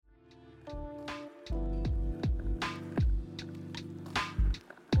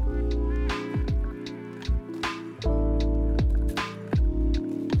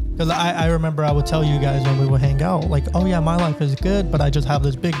Because I remember I would tell you guys when we would hang out, like, oh yeah, my life is good, but I just have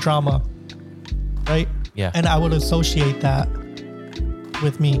this big drama, right? Yeah. And I would associate that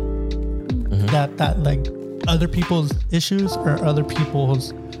with me, that like other people's issues or other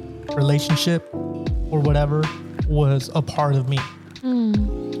people's relationship or whatever was a part of me.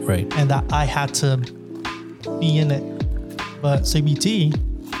 Right. And that I had to be in it. But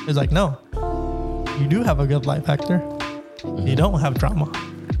CBT is like, no, you do have a good life, Hector. You don't have drama.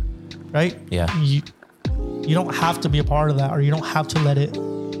 Right? Yeah. You don't have to be a part of that, or you don't have to let it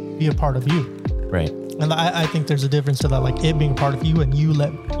be a part of you. Right. And I think there's a difference to that, like it being a part of you and you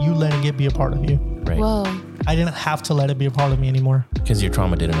letting it be a part of you. Right. Whoa. I didn't have to let it be a part of me anymore. Because your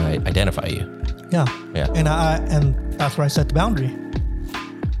trauma didn't identify you. Yeah. Yeah. And that's where I set the boundary.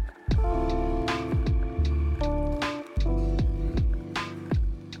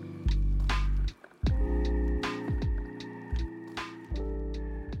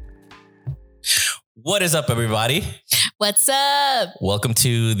 What is up, everybody? What's up? Welcome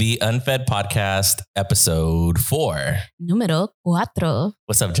to the Unfed Podcast, episode 4. Número 4.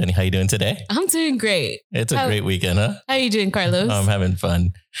 What's up, Jenny? How you doing today? I'm doing great. It's a great weekend, huh? How are you doing, Carlos? I'm having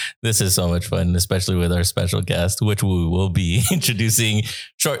fun. This is so much fun, especially with our special guest, which we will be introducing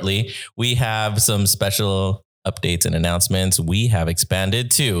shortly. We have some special updates and announcements. We have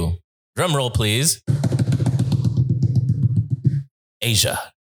expanded to, drum roll, please, Asia.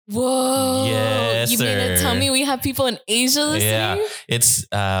 Whoa. Yes, you mean to tell me we have people in Asia listening? Yeah. It's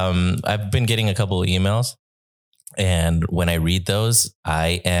I've been getting a couple of emails, and when I read those,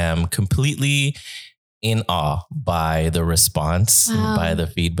 I am completely in awe by the response, by the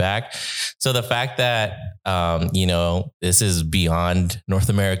feedback. So the fact that this is beyond North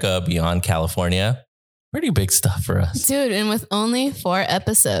America, beyond California, pretty big stuff for us. Dude, and with only 4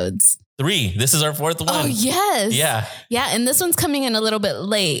 episodes. 3. This is our 4th one. Oh, yes. Yeah. Yeah. And this one's coming in a little bit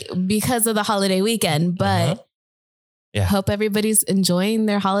late because of the holiday weekend, but yeah, hope everybody's enjoying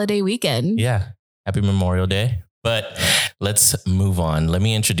their holiday weekend. Yeah. Happy Memorial Day. But let's move on. Let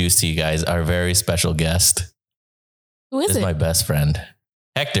me introduce to you guys our very special guest. Who is This is it? my best friend,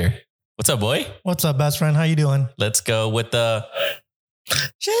 Hector. What's up, boy? What's up, best friend? How you doing? Let's go with the...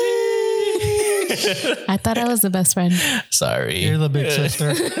 I thought I was the best friend. Sorry. You're the big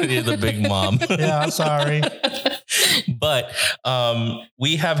sister. You're the big mom. Yeah, I'm sorry. But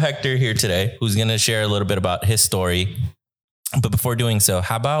we have Hector here today, who's going to share a little bit about his story. But before doing so,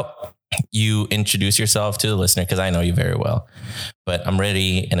 how about you introduce yourself to the listener? Because I know you very well, but I'm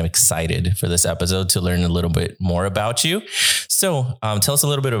ready and I'm excited for this episode to learn a little bit more about you. So tell us a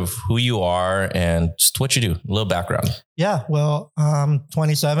little bit of who you are and just what you do, a little background. Yeah, well, I'm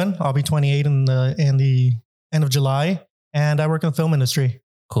 27. I'll be 28 in the end of July, and I work in the film industry.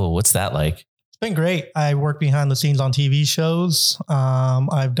 Cool. What's that like? It's been great. I work behind the scenes on TV shows.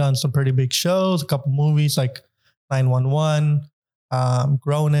 I've done some pretty big shows, a couple movies like 911,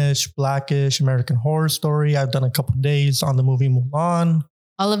 Grownish, Blackish, American Horror Story. I've done a couple of days on the movie Mulan.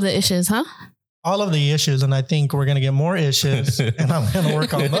 All of the issues, huh? All of the issues, and I think we're going to get more issues, and I'm going to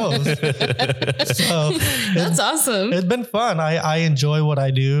work on those. So That's awesome. It's been fun. I enjoy what I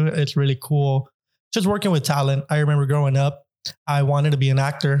do. It's really cool. Just working with talent. I remember growing up, I wanted to be an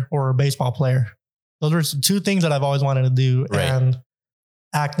actor or a baseball player. Those were 2 things that I've always wanted to do. Right. And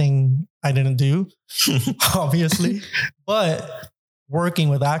acting, I didn't do, obviously. But working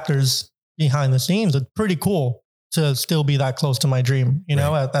with actors behind the scenes, it's pretty cool to still be that close to my dream,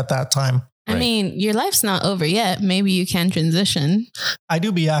 at that time. I mean, your life's not over yet. Maybe you can transition. I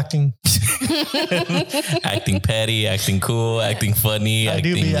do be acting. Acting petty, acting cool, acting funny,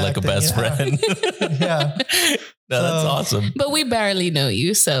 acting like a best friend. Yeah. No, that's awesome. But we barely know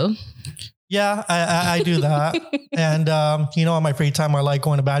you, so. Yeah, I do that. And, on my free time, I like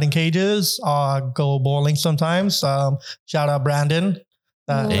going to batting cages, go bowling sometimes. Shout out Brandon.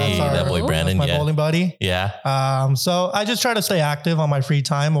 That boy Brandon. That's my bowling buddy. Yeah. So I just try to stay active on my free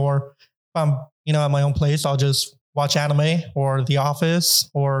time, or if I'm, at my own place, I'll just watch anime or The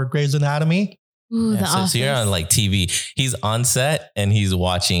Office or Grey's Anatomy. Ooh, so you're on like TV. He's on set and he's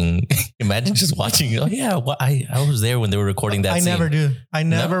watching. Imagine just watching. Oh yeah, I was there when they were recording that. I never do. I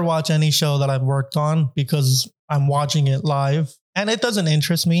never watch any show that I've worked on because I'm watching it live, and it doesn't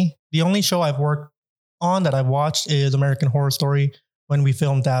interest me. The only show I've worked on that I've watched is American Horror Story, when we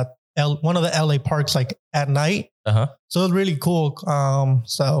filmed at one of the LA parks, like at night. So it was really cool.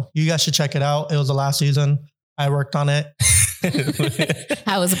 So you guys should check it out. It was the last season. I worked on it.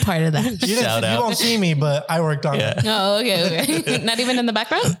 I was a part of that. You won't see me, but I worked on it. Oh, okay. Not even in the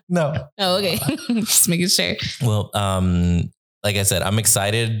background? No. Oh, okay. Just making sure. Well, like I said, I'm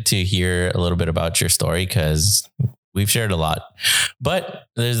excited to hear a little bit about your story because we've shared a lot, but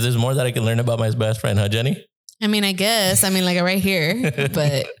there's more that I can learn about my best friend, huh, Jenny? I mean, I guess. I mean, like right here.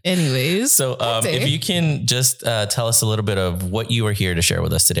 But anyways. So if you can just tell us a little bit of what you are here to share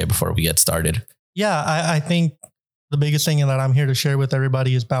with us today before we get started. Yeah, I think the biggest thing that I'm here to share with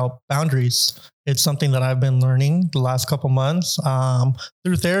everybody is about boundaries. It's something that I've been learning the last couple months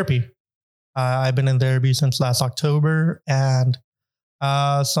through therapy. I've been in therapy since last October, and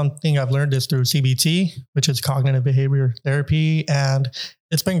something I've learned is through CBT, which is cognitive behavior therapy. And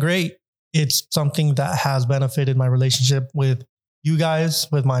it's been great. It's something that has benefited my relationship with you guys,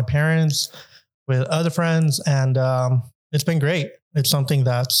 with my parents, with other friends. And it's been great. It's something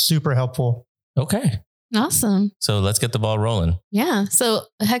that's super helpful. Okay. Awesome. So let's get the ball rolling. Yeah. So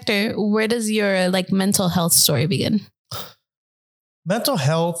Hector, where does your like mental health story begin? Mental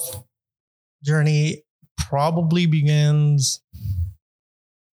health journey probably begins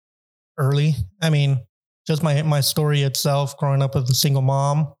early. I mean, just my story itself, growing up with a single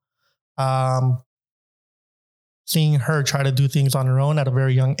mom, seeing her try to do things on her own at a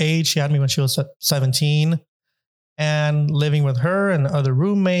very young age. She had me when she was 17, and living with her and other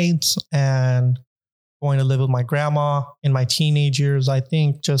roommates and going to live with my grandma in my teenage years, I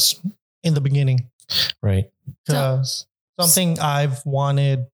think just in the beginning. Right. Because something I've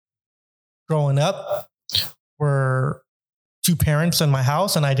wanted growing up were two parents in my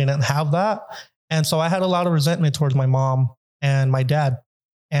house, and I didn't have that. And so I had a lot of resentment towards my mom and my dad.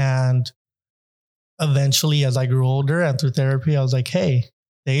 And eventually, as I grew older and through therapy, I was like, hey,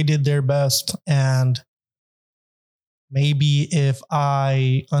 they did their best. And maybe if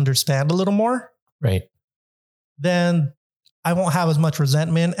I understand a little more, right, then I won't have as much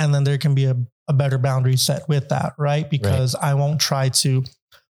resentment. And then there can be a better boundary set with that, right? Because I won't try to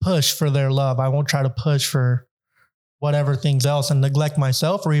push for their love. I won't try to push for whatever things else and neglect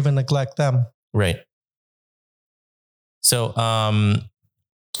myself or even neglect them. Right. So, I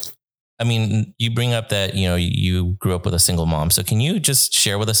mean, you bring up that, you know, you grew up with a single mom. So can you just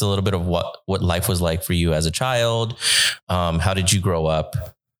share with us a little bit of what life was like for you as a child? How did you grow up?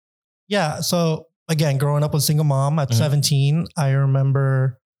 Yeah. So again, growing up with a single mom at 17, I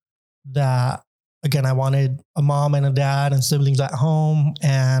remember that, again, I wanted a mom and a dad and siblings at home,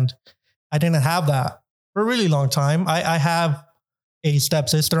 and I didn't have that for a really long time. I have a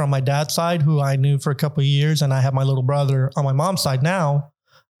stepsister on my dad's side who I knew for a couple of years, and I have my little brother on my mom's side now.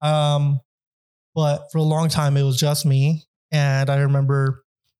 But for a long time, it was just me. And I remember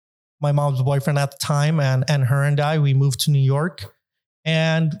my mom's boyfriend at the time and her and we moved to New York,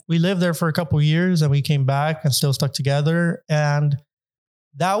 and we lived there for a couple of years, and we came back and still stuck together. And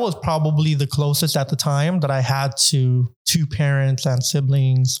that was probably the closest at the time that I had to two parents and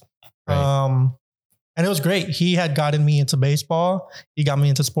siblings. Right. And it was great. He had gotten me into baseball. He got me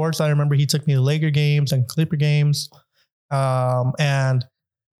into sports. I remember he took me to Laker games and Clipper games. And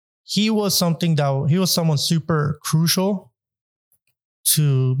he was someone super crucial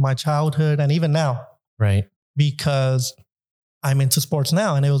to my childhood and even now. Right. Because I'm into sports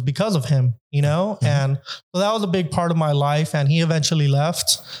now, and it was because of him, you know? Mm-hmm. And so that was a big part of my life. And he eventually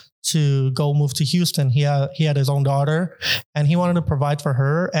left to go move to Houston. He had his own daughter, and he wanted to provide for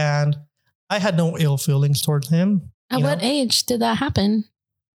her. And I had no ill feelings towards him. At what age did that happen?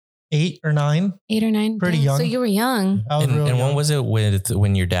 8 or 9. 8 or 9. Pretty young. So you were young. I was and young. When was it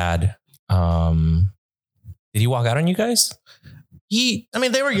when your dad, did he walk out on you guys?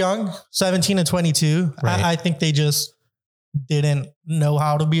 They were young, 17 and 22. Right. I think they just didn't know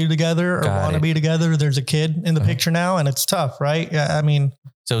how to be together or want to be together. There's a kid in the picture now, and it's tough, right? Yeah, I mean.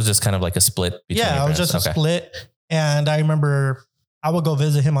 So it was just kind of like a split between it was just a split. And I remember I would go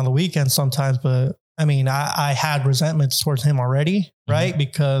visit him on the weekends sometimes, but I mean, I had resentments towards him already, right?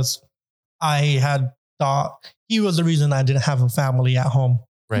 Because I had thought he was the reason I didn't have a family at home.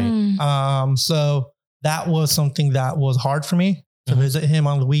 Right. So that was something that was hard for me to visit him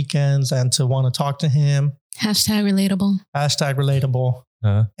on the weekends and to want to talk to him. #relatable. #relatable.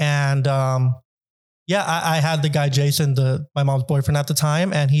 And I had the guy, Jason, my mom's boyfriend at the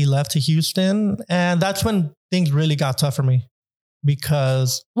time, and he left to Houston. And that's when things really got tough for me.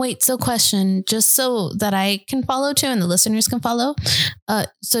 Because so question, just so that I can follow too and the listeners can follow.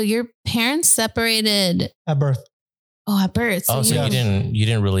 So your parents separated at birth. Oh, at birth. So you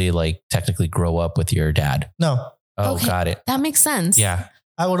didn't really like technically grow up with your dad? No. Oh, okay. Got it. That makes sense. Yeah.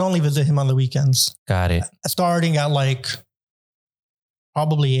 I would only visit him on the weekends. Got it. Starting at like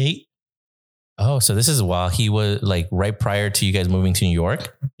probably 8. Oh, so this is while he was like right prior to you guys moving to New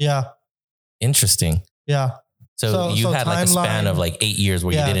York? Yeah. Interesting. Yeah. So you had like a span of like 8 years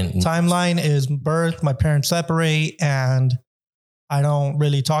where you didn't. Timeline is birth. My parents separate, and I don't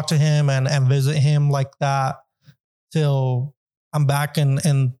really talk to him and visit him like that till I'm back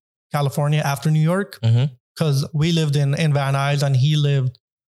in California after New York. Because we lived in Van Nuys and he lived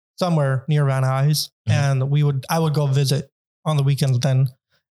somewhere near Van Nuys. And I would go visit on the weekends then.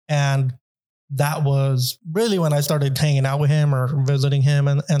 And that was really when I started hanging out with him or visiting him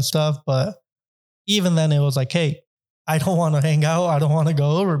and stuff. But even then it was like, hey, I don't want to hang out. I don't want to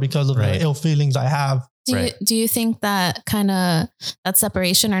go over because of the ill feelings I have. Do you think that kind of that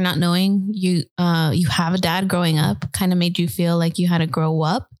separation or not knowing you have a dad growing up kind of made you feel like you had to grow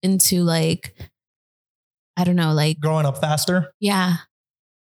up into like, I don't know, like growing up faster? Yeah.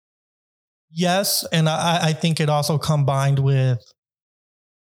 Yes. And I think it also combined with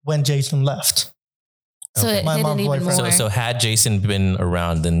when Jason left. So it hit it even more. So had Jason been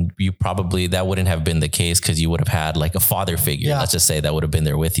around, then you probably, that wouldn't have been the case because you would have had like a father figure. Yeah. Let's just say that would have been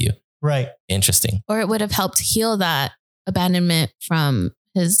there with you. Right. Interesting. Or it would have helped heal that abandonment from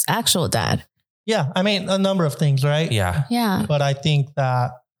his actual dad. Yeah. I mean, a number of things, right? Yeah. Yeah. But I think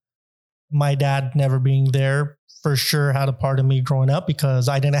that my dad never being there for sure had a part of me growing up because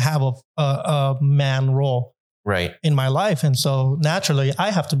I didn't have a man role in my life. And so naturally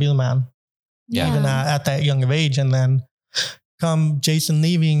I have to be the man. Yeah. Even at that young of age. And then come Jason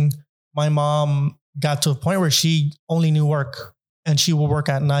leaving, my mom got to a point where she only knew work and she would work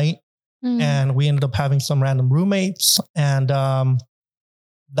at night. And we ended up having some random roommates. And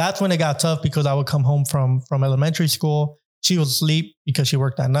that's when it got tough because I would come home from elementary school. She would sleep because she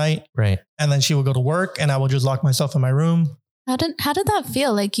worked at night. Right. And then she would go to work and I would just lock myself in my room. How did that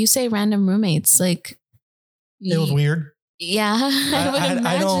feel? Like you say random roommates, like it was weird. Yeah. I would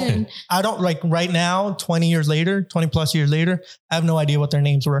imagine. I don't like right now, 20 plus years later, I have no idea what their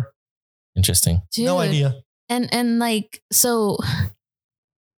names were. Interesting. Dude. No idea. And like, so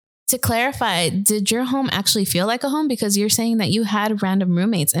to clarify, did your home actually feel like a home? Because you're saying that you had random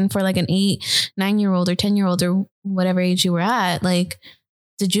roommates and for like an 8, 9-year-old or 10-year-old or whatever age you were at, like,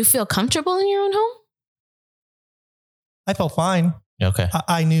 did you feel comfortable in your own home? I felt fine. Okay.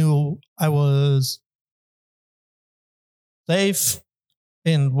 I knew I was safe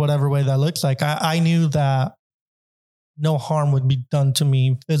in whatever way that looks like. I knew that no harm would be done to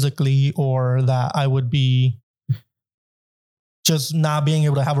me physically or that I would be just not being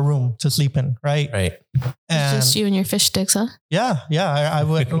able to have a room to sleep in. Right. Right. And it's just you and your fish sticks, huh? Yeah. Yeah. I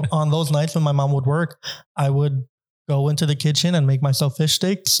would, on those nights when my mom would work, I would go into the kitchen and make myself fish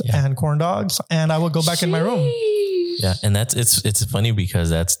sticks and corn dogs. And I would go back in my room. Yeah. And it's funny because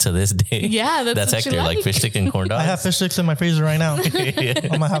that's to this day. Yeah. That's Hector, like fish stick and corn dogs. I have fish sticks in my freezer right now. I'm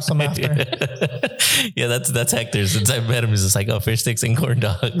gonna have some after. Yeah, that's Hector. Since I met him, he's just like, oh, fish sticks and corn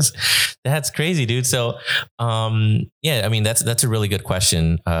dogs. That's crazy, dude. So, yeah, I mean, that's a really good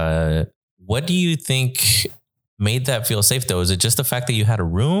question. What do you think made that feel safe though? Is it just the fact that you had a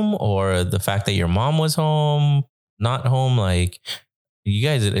room or the fact that your mom was home, not home? Like you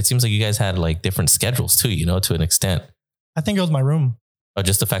guys, it seems like you guys had like different schedules too, you know, to an extent. I think it was my room. Oh,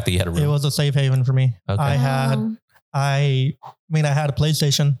 just the fact that you had a room. It was a safe haven for me. Okay. I had a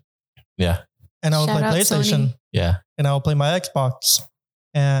PlayStation. Yeah. And I would play PlayStation. Sony. Yeah. And I would play my Xbox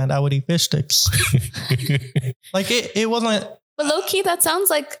and I would eat fish sticks. Like it wasn't. But low key, that sounds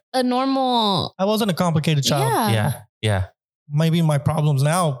like a normal. I wasn't a complicated child. Yeah. Yeah. Maybe my problems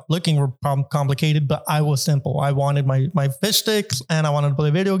now looking were complicated, but I was simple. I wanted my fish sticks and I wanted to play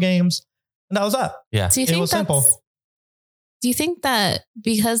video games. And that was that. Yeah. It was simple. Do you think that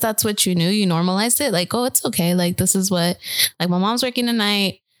because that's what you knew, you normalized it? Like, oh, it's okay. Like, this is what, like my mom's working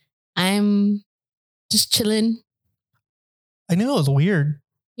tonight. I'm just chilling. I knew it was weird.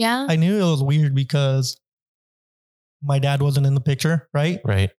 Yeah. I knew it was weird because my dad wasn't in the picture, right?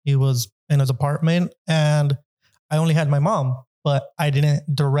 Right. He was in his apartment and I only had my mom, but I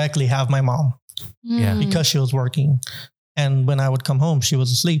didn't directly have my mom because she was working. And when I would come home, she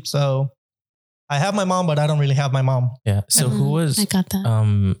was asleep. So I have my mom, but I don't really have my mom. Yeah. So who was, I got that.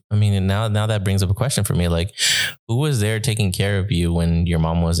 I mean, now that brings up a question for me, like who was there taking care of you when your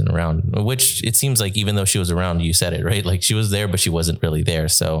mom wasn't around? Which it seems like even though she was around, you said it, right? Like she was there, but she wasn't really there.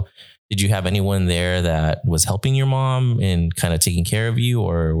 So did you have anyone there that was helping your mom and kind of taking care of you,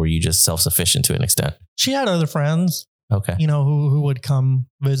 or were you just self-sufficient to an extent? She had other friends, okay, you know, who would come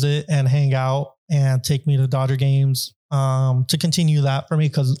visit and hang out and take me to Dodger games, to continue that for me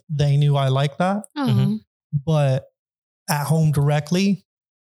because they knew I liked that. Mm-hmm. But at home directly,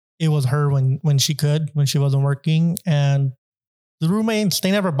 it was her when she wasn't working, and the roommates,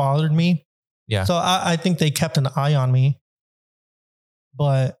 they never bothered me. Yeah. So I think they kept an eye on me,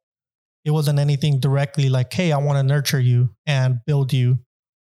 but it wasn't anything directly like, hey, I want to nurture you and build you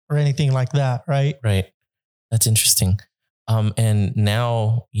or anything like that. Right. Right. That's interesting. And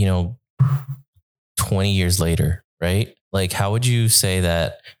now, you know, 20 years later, right? Like, how would you say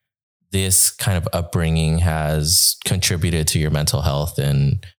that this kind of upbringing has contributed to your mental health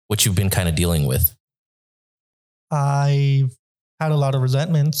and what you've been kind of dealing with? I've had a lot of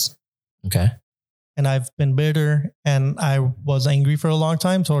resentments. Okay. And I've been bitter, and I was angry for a long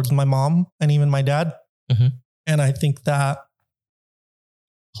time towards my mom and even my dad. Mm-hmm. And I think that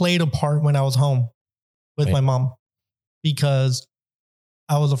played a part when I was home with my mom, because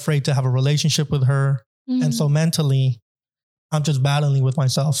I was afraid to have a relationship with her. Mm. And so mentally, I'm just battling with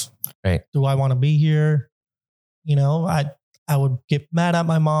myself. Right. Do I want to be here? You know, I would get mad at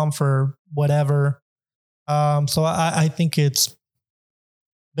my mom for whatever. So I think it's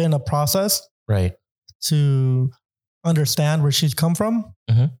been a process. Right. To understand where she's come from,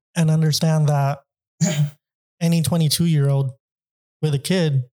 mm-hmm. and understand that any 22-year-old with a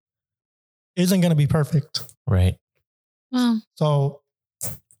kid isn't going to be perfect. Right. Wow. So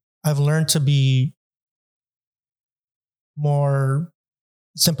I've learned to be more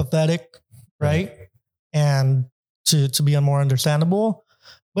sympathetic, right? And to be more understandable,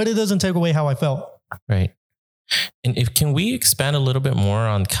 but it doesn't take away how I felt. Right. And can we expand a little bit more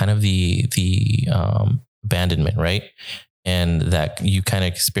on kind of the abandonment, right? And that you kind of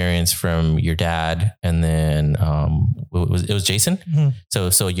experienced from your dad, and then it was Jason. Mm-hmm.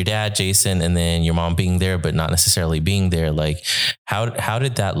 So your dad, Jason, and then your mom being there, but not necessarily being there. Like, how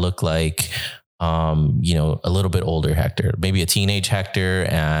did that look like? A little bit older Hector, maybe a teenage Hector,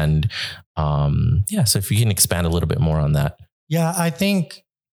 and so if you can expand a little bit more on that. Yeah, I think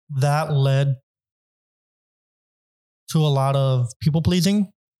that led to a lot of people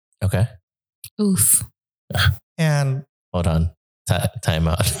pleasing. Okay. Oof. And hold on, time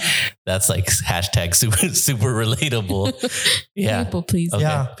out. That's like hashtag super relatable. Yeah. People pleasing. Okay.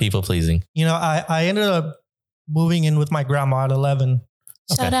 Yeah. People pleasing. You know, I ended up moving in with my grandma at 11.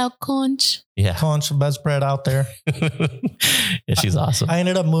 Shout out Conch. Yeah. Conch, best bread out there. Yeah, she's awesome. I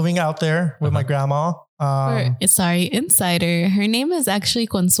ended up moving out there with my grandma. Insider. Her name is actually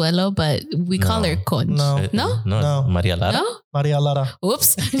Consuelo, but we call her Conch. No. Maria Lara. No? Maria Lara.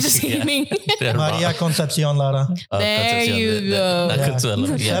 Oops. Just kidding. Maria Concepcion Lara. There you go. Not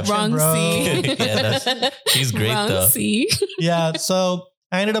Consuelo. Yeah. Wrong C. Yeah, she's great Wrong though. C. Yeah. So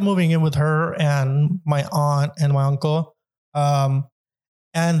I ended up moving in with her and my aunt and my uncle.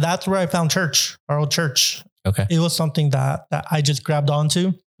 And that's where I found church, our old church. Okay. It was something that I just grabbed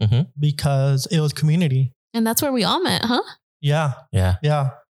onto because it was community. And that's where we all met, huh? Yeah. Yeah. Yeah.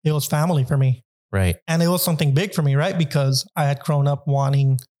 It was family for me. Right. And it was something big for me, right? Because I had grown up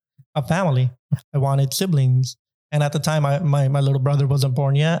wanting a family. I wanted siblings. And at the time, my little brother wasn't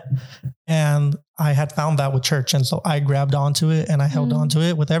born yet. And I had found that with church. And so I grabbed onto it and I held on to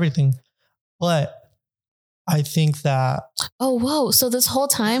it with everything. But I think that... Oh, whoa. So this whole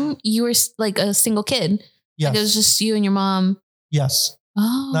time you were like a single kid? Yes. Like it was just you and your mom? Yes.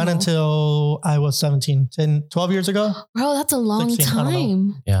 Oh. Not until I was 17, 12 years ago. Bro, that's a long 16,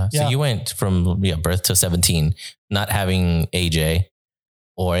 time. Yeah. So Yeah. you went from birth to 17, not having AJ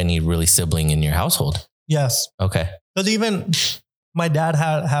or any really sibling in your household. Yes. Okay. Because even my dad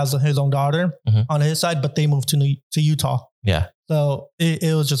has his own daughter on his side, but they moved to Utah. Yeah. So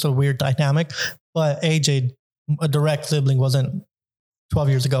it was just a weird dynamic. But AJ, a direct sibling, wasn't 12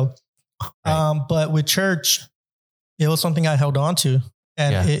 years ago. Right. But with church, it was something I held on to.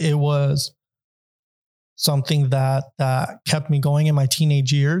 And it was something that kept me going in my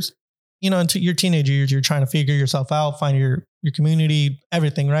teenage years. You know, into your teenage years, you're trying to figure yourself out, find your community,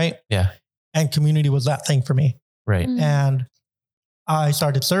 everything, right? Yeah. And community was that thing for me. Right. And I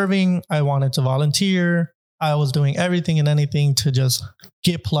started serving. I wanted to volunteer. I was doing everything and anything to just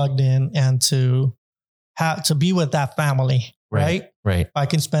get plugged in and to be with that family. Right. Right. I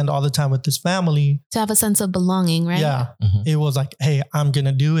can spend all the time with this family. To have a sense of belonging, right? Yeah. It was like, hey, I'm going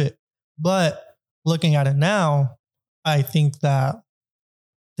to do it. But looking at it now, I think that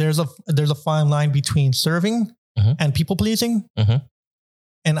there's a fine line between serving and people pleasing.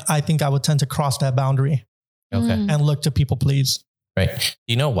 And I think I would tend to cross that boundary and look to people please. Right.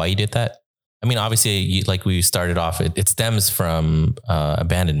 Do you know why you did that? I mean, obviously, like we started off, it stems from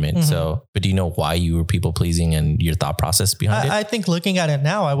abandonment. So, but do you know why you were people pleasing and your thought process behind it? I think looking at it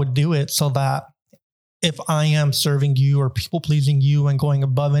now, I would do it so that if I am serving you or people pleasing you and going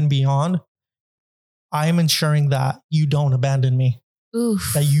above and beyond, I am ensuring that you don't abandon me.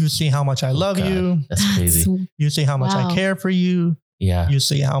 Oof. That you see how much I love you. That's crazy. You see how much I care for you. Yeah. You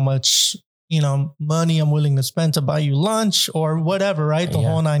see how much, money I'm willing to spend to buy you lunch or whatever, right? The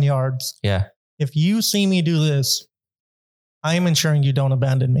whole 9 yards. Yeah. If you see me do this, I am ensuring you don't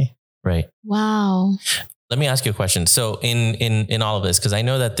abandon me. Right. Wow. Let me ask you a question. So in all of this, because I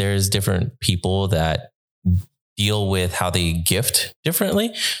know that there's different people that deal with how they gift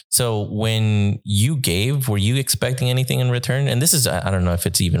differently. So when you gave, were you expecting anything in return? And this is, I don't know if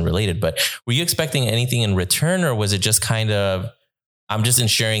it's even related, but were you expecting anything in return, or was it just kind of, I'm just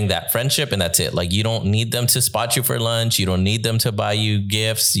ensuring that friendship and that's it? Like, you don't need them to spot you for lunch. You don't need them to buy you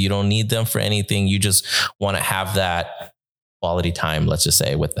gifts. You don't need them for anything. You just want to have that quality time, let's just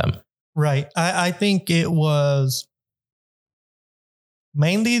say, with them. Right. I think it was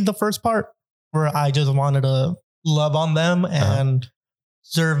mainly the first part where I just wanted to love on them and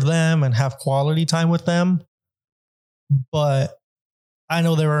serve them and have quality time with them. But I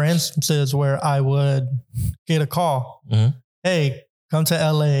know there were instances where I would get a call. Mm-hmm. Hey, come to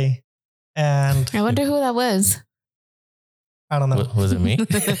LA. And I wonder who that was. I don't know. Was it me? Was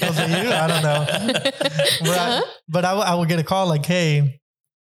it you? I don't know. But I would get a call like, hey,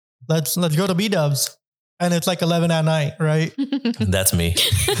 let's go to B-Dubs. And it's like 11 at night, right? That's me.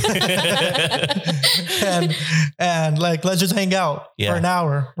 and like, let's just hang out for an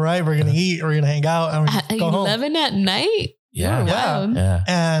hour, right? We're going to eat, we're going to hang out, and we're going to go home. 11 at night? Yeah. Yeah.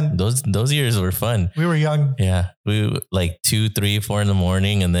 And those years were fun. We were young. Yeah. We like 2, 3, 4 in the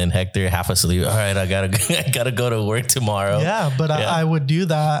morning, and then Hector half asleep. All right, I gotta go to work tomorrow. Yeah. But I would do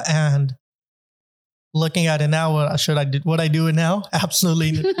that. And looking at it now, would I do it now?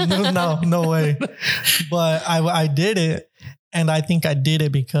 Absolutely no way. But I did it. And I think I did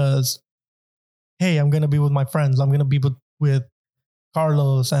it because, hey, I'm going to be with my friends. I'm going to be with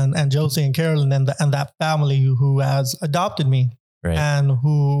Carlos and Josie and Carolyn and that family who has adopted me, right, and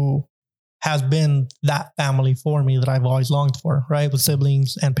who has been that family for me that I've always longed for, right? With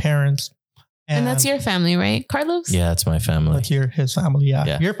siblings and parents. And that's your family, right, Carlos? Yeah, it's my family. That's his family,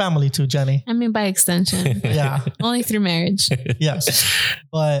 yeah. Your family too, Jenny. I mean, by extension. Yeah. Only through marriage. Yes.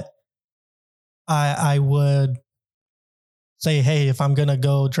 But I would say, hey, if I'm going to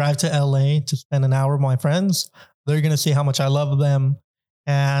go drive to LA to spend an hour with my friends, they're going to see how much I love them.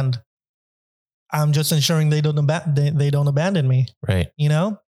 And I'm just ensuring they don't abandon me. Right. You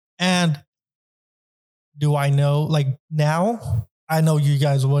know? And do I know, like now, I know you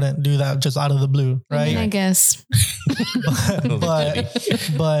guys wouldn't do that just out of the blue, right? I mean, I guess.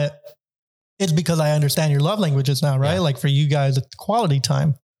 but it's because I understand your love languages now, right? Yeah. Like for you guys, it's quality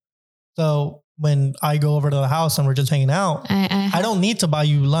time. So when I go over to the house and we're just hanging out, I don't need to buy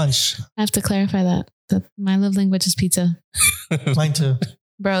you lunch. I have to clarify that my love language is pizza. Mine too.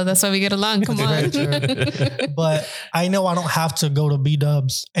 Bro, that's why we get along. Come on. But I know I don't have to go to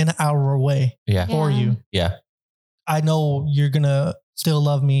B-Dubs an hour away for you. Yeah. I know you're going to still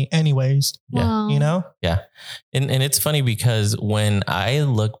love me anyways. Yeah. You know? Yeah. And it's funny because when I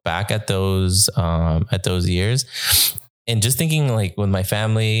look back at those years, and just thinking like with my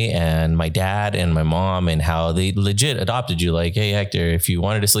family and my dad and my mom and how they legit adopted you, like, hey, Hector, if you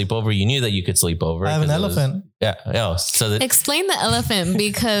wanted to sleep over, you knew that you could sleep over. I have an elephant. Explain the elephant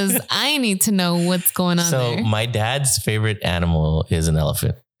because I need to know what's going on there. So my dad's favorite animal is an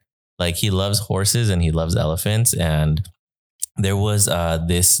elephant. Like he loves horses and he loves elephants. And there was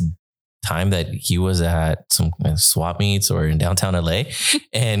this time that he was at some swap meets or in downtown LA,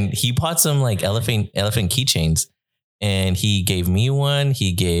 and he bought some like elephant keychains. And he gave me one.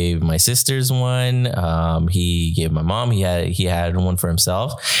 He gave my sisters one. He gave my mom. He had one for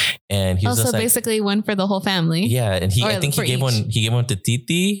himself, and he was also just like, basically one for the whole family. Yeah, and I think he gave one. He gave one to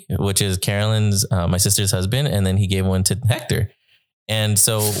Titi, which is Carolyn's, my sister's husband, and then he gave one to Hector. And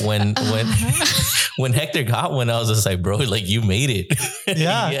so when Hector got one, I was just like, bro, like you made it.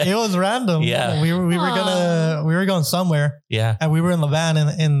 Yeah, it was random. Yeah, we were going somewhere. Yeah, and we were in the van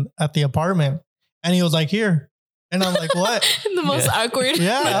in at the apartment, and he was like, here. And I'm like, what? The most awkward.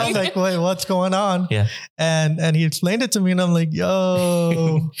 Yeah. I was like, wait, what's going on? Yeah. And he explained it to me and I'm like,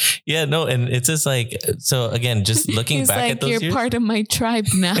 yo. Yeah, no. And it's just like, so again, just looking back at those years. You're part of my tribe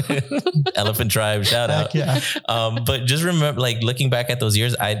now. Elephant tribe, shout out. Yeah. But just remember, like looking back at those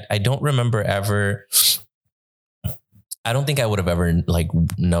years, I don't remember ever, I don't think I would have ever like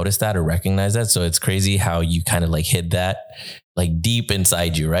noticed that or recognized that. So it's crazy how you kind of like hid that like deep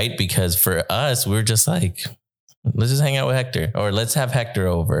inside you, right? Because for us, we're just like, let's just hang out with Hector, or let's have Hector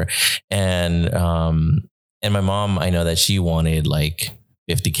over. And my mom, I know that she wanted like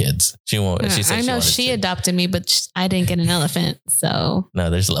 50 kids. I know she adopted me, but I didn't get an elephant. So no,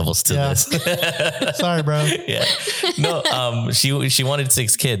 there's levels to this. Sorry, bro. Yeah. No, she wanted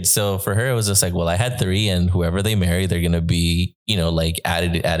 6 kids. So for her, it was just like, well, I had 3 and whoever they marry, they're going to be, you know, like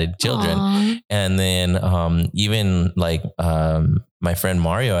added children. Aw. And then even like my friend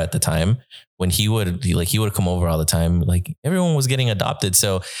Mario at the time, when he would come over all the time, like everyone was getting adopted.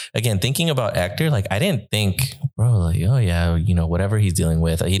 So again, thinking about Hector, like I didn't think, bro, like, oh yeah, you know, whatever he's dealing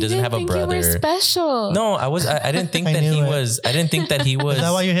with, he doesn't have a brother. You were special. No, I didn't think I that he knew it. was. I didn't think that he was. Is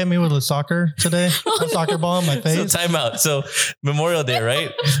that why you hit me with a soccer today? A soccer ball in my So face? time out. So Memorial Day,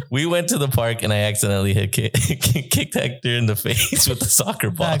 right? We went to the park and I accidentally kicked Hector in the face with the soccer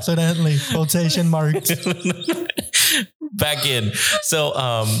ball. Accidentally, quotation marks. Back in. So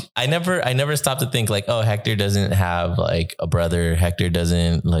I never stopped to think like, oh, Hector doesn't have like a brother. Hector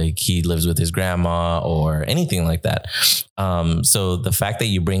doesn't like, he lives with his grandma or anything like that. So the fact that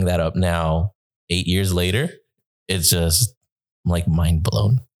you bring that up now, 8 years later, it's just like mind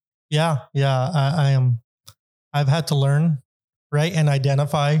blown. Yeah. I am. I've had to learn, right, and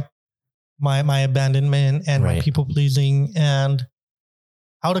identify my abandonment and my Right. people pleasing and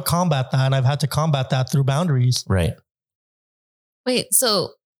how to combat that. And I've had to combat that through boundaries. Right. Wait,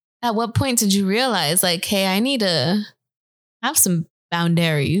 so at what point did you realize like, hey, I need to have some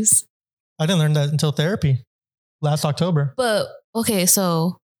boundaries? I didn't learn that until therapy last October. But okay,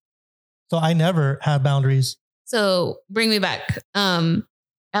 so I never had boundaries. bring me back.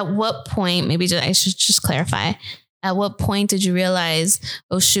 At what point, I should just clarify. At what point did you realize,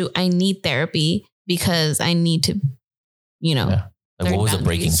 oh shoot, I need therapy because I need to, you know, Yeah. Like, learn what was the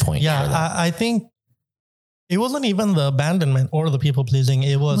breaking boundaries? point? Yeah, for that? I think it wasn't even the abandonment or the people pleasing.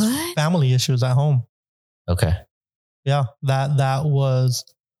 It was What? family issues at home. Okay. Yeah, that was.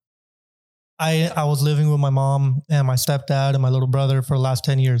 I was living with my mom and my stepdad and my little brother for the last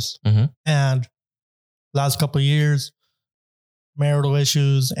 10 years. Mhm. And last couple of years, marital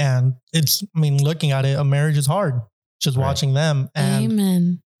issues. And looking at it, a marriage is hard. Just Right. watching them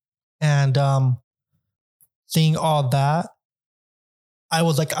Amen. and seeing all that, I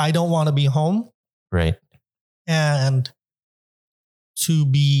was like, I don't want to be home Right. and to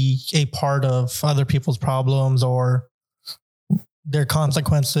be a part of other people's problems or their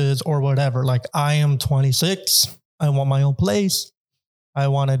consequences or whatever. Like I am 26. I want my own place. I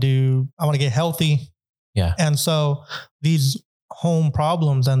want to get healthy. Yeah. And so these home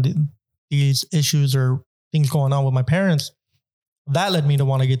problems and these issues or things going on with my parents, that led me to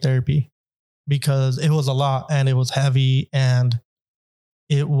want to get therapy because it was a lot and it was heavy and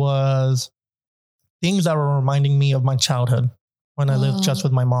it was things that were reminding me of my childhood when I lived just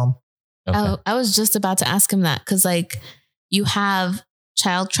with my mom. Okay. I was just about to ask him that because like you have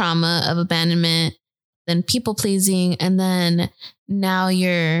child trauma of abandonment, then people pleasing, and then now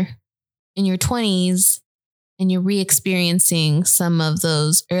you're in your 20s and you're re-experiencing some of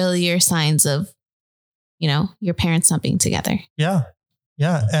those earlier signs of, you know, your parents not being together. Yeah.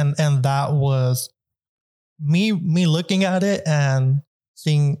 Yeah. And that was me looking at it and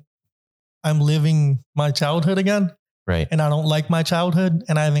seeing I'm living my childhood again Right. and I don't like my childhood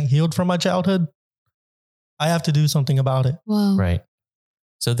and I haven't healed from my childhood. I have to do something about it. Whoa. Right.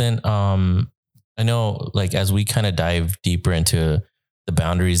 So then, I know like, as we kind of dive deeper into the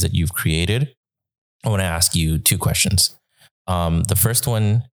boundaries that you've created, I want to ask you two questions. The first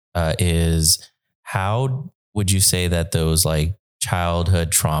one is, how would you say that those like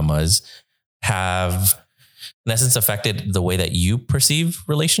childhood traumas have in essence affected the way that you perceive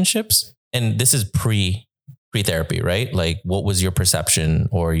relationships? And this is pre-therapy, right? Like what was your perception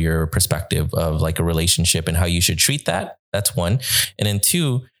or your perspective of like a relationship and how you should treat that? That's one. And then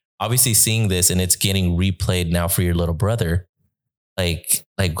two, obviously seeing this and it's getting replayed now for your little brother. Like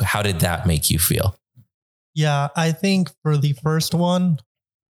how did that make you feel? Yeah. I think for the first one,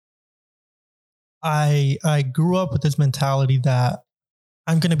 I grew up with this mentality that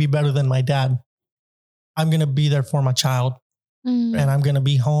I'm going to be better than my dad. I'm going to be there for my child Mm. and I'm going to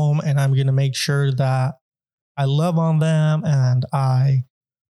be home and I'm going to make sure that I love on them and I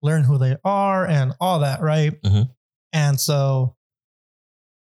learn who they are and all that. Right. Mhm. And so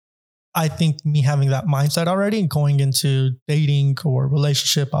I think me having that mindset already and going into dating or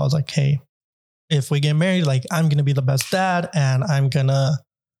relationship, I was like, hey, if we get married, like I'm going to be the best dad and I'm going to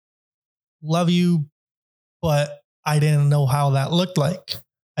love you. But I didn't know how that looked like.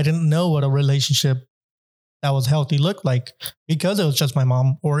 I didn't know what a relationship that was healthy looked like because it was just my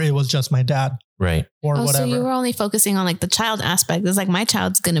mom or it was just my dad Right. or Oh, whatever. so you were only focusing on like the child aspect. It's like my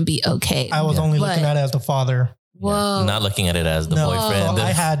child's going to be okay. I was only looking at it as the father. Whoa. Yeah. Not looking at it as the No. boyfriend. So I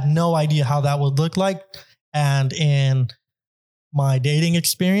had no idea how that would look like. And in my dating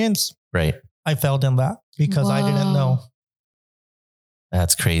experience, Right. I failed in that because I didn't Whoa. know.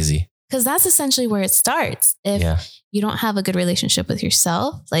 That's crazy. Because that's essentially where it starts. If Yeah. you don't have a good relationship with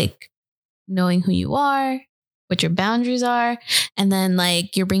yourself, like knowing who you are, what your boundaries are. And then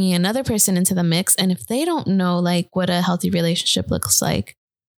like you're bringing another person into the mix. And if they don't know like what a healthy relationship looks like,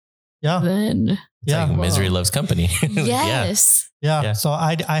 then like misery loves company. Yes. Yeah. So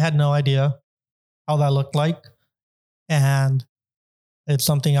I had no idea how that looked like. And it's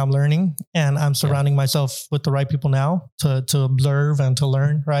something I'm learning, and I'm surrounding myself with the right people now to observe and to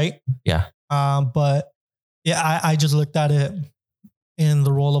learn. Right. Yeah. But yeah, I just looked at it in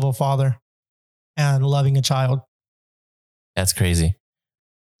the role of a father and loving a child. That's crazy.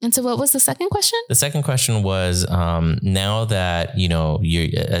 And so what was the second question? The second question was, now that, you know,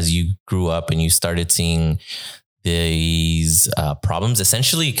 as you grew up and you started seeing these problems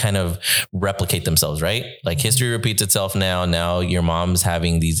essentially kind of replicate themselves, right? Like history repeats itself now. Now your mom's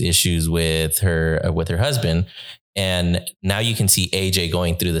having these issues with her husband. And now you can see AJ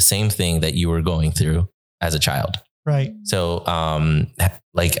going through the same thing that you were going through as a child. Right. So,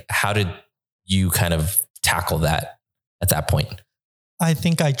 like, how did you kind of tackle that at that point? I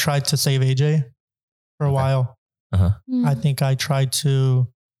think I tried to save AJ for a while. I think I tried to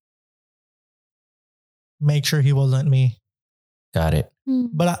make sure he wasn't me. Got it.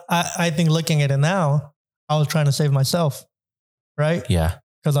 But I think looking at it now, I was trying to save myself. Right? Yeah.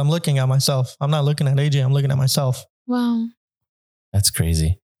 Because I'm looking at myself. I'm not looking at AJ. I'm looking at myself. Wow. That's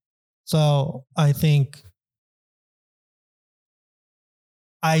crazy. So I think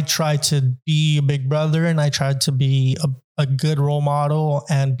I tried to be a big brother, and I tried to be a good role model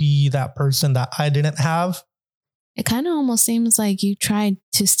and be that person that I didn't have. It kind of almost seems like you tried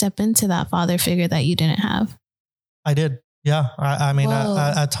to step into that father figure that you didn't have. I did. Yeah. I mean,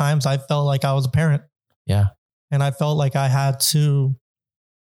 at times I felt like I was a parent. Yeah. And I felt like I had to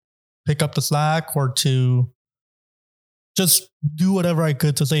pick up the slack or to just do whatever I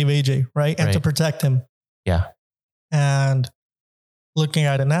could to save AJ, right? And to protect him. Yeah. And looking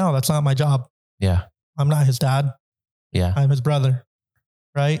at it now, that's not my job. Yeah. I'm not his dad. Yeah. I'm his brother.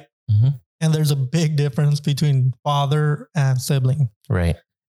 Right. Mm-hmm. And there's a big difference between father and sibling. Right.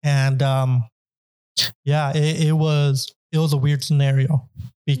 And it was a weird scenario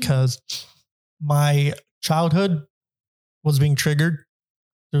because my childhood was being triggered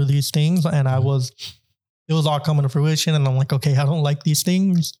through these things, and it was all coming to fruition. And I'm like, okay, I don't like these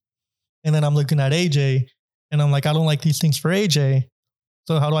things. And then I'm looking at AJ and I'm like, I don't like these things for AJ.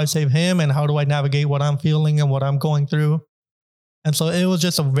 So how do I save him? And how do I navigate what I'm feeling and what I'm going through? And so it was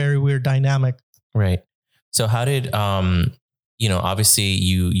just a very weird dynamic. Right. So how did, obviously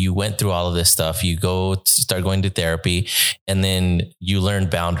you went through all of this stuff, you start going to therapy, and then you learn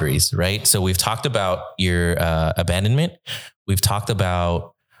boundaries, right? So we've talked about your abandonment. We've talked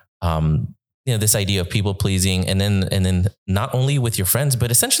about, this idea of people pleasing, and then not only with your friends,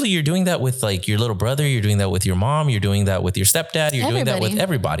 but essentially you're doing that with like your little brother, you're doing that with your mom, you're doing that with your stepdad, you're doing that with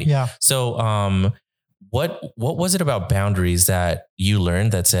everybody. Yeah. So, what was it about boundaries that you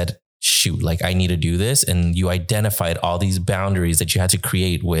learned that said, shoot, like I need to do this? And you identified all these boundaries that you had to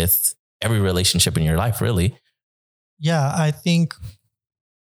create with every relationship in your life, really. Yeah. I think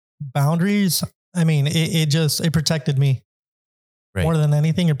boundaries, I mean, it protected me. Right. More than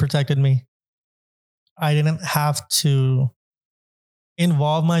anything, it protected me. I didn't have to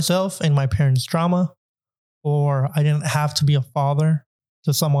involve myself in my parents' trauma, or I didn't have to be a father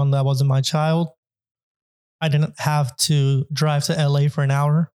to someone that wasn't my child. I didn't have to drive to LA for an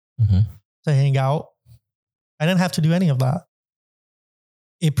hour to hang out. I didn't have to do any of that.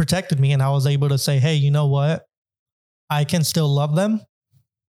 It protected me, and I was able to say, hey, you know what? I can still love them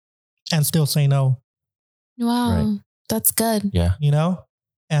and still say no. Wow. Right. That's good. Yeah.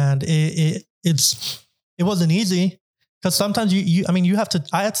 And it wasn't easy, because sometimes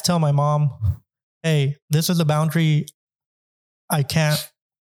I had to tell my mom, hey, this is a boundary. I can't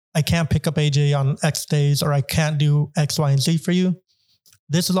pick up AJ on X days, or I can't do X, Y, and Z for you.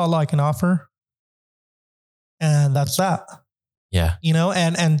 This is all I can offer. And that's that. Yeah.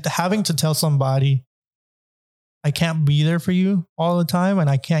 And having to tell somebody, I can't be there for you all the time, and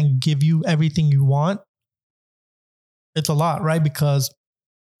I can't give you everything you want. It's a lot, right? Because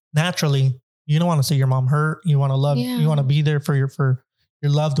naturally, you don't want to see your mom hurt. You want to love, you want to be there for your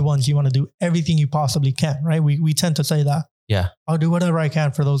loved ones. You want to do everything you possibly can, right? We tend to say that. Yeah. I'll do whatever I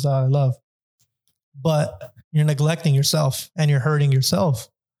can for those that I love. But you're neglecting yourself, and you're hurting yourself.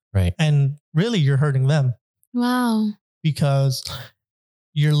 Right. And really you're hurting them. Wow. Because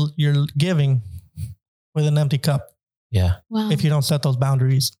you're giving with an empty cup. Yeah. Wow. If you don't set those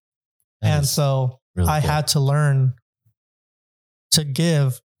boundaries. And so really I had to learn to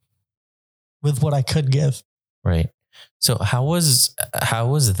give with what I could give. Right. So how was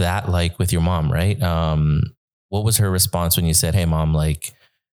that like with your mom, right? What was her response when you said, hey mom, like,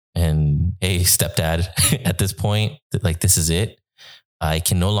 and hey, stepdad, at this point, like, this is it. I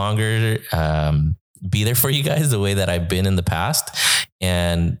can no longer be there for you guys the way that I've been in the past.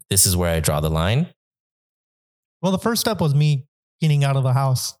 And this is where I draw the line. Well, the first step was me getting out of the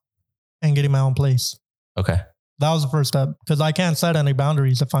house and getting my own place. Okay. That was the first step, because I can't set any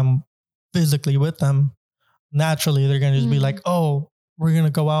boundaries if I'm physically with them. Naturally, they're going to just be like, oh, we're going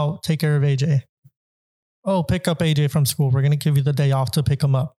to go out, take care of AJ. Oh, pick up AJ from school. We're going to give you the day off to pick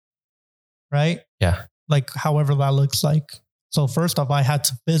him up. Right? Yeah. Like however that looks like. So first off, I had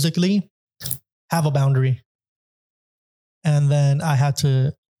to physically have a boundary. And then I had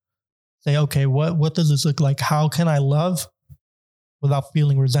to say, okay, what does this look like? How can I love without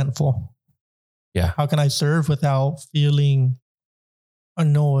feeling resentful? Yeah. How can I serve without feeling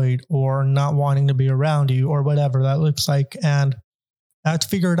annoyed or not wanting to be around you or whatever that looks like? And I had to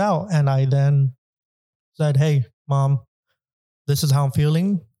figure it out. And I then said, hey, Mom, this is how I'm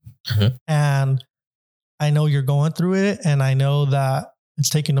feeling. Mm-hmm. And I know you're going through it. And I know that it's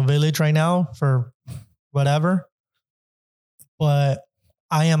taking a village right now for whatever. But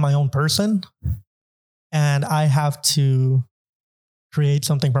I am my own person. And I have to create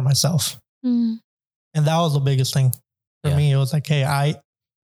something for myself. Mm. And that was the biggest thing for me. It was like, hey,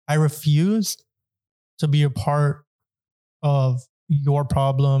 I refuse to be a part of your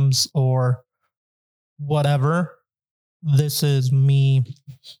problems or whatever. This is me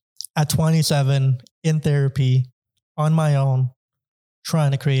at 27 in therapy on my own,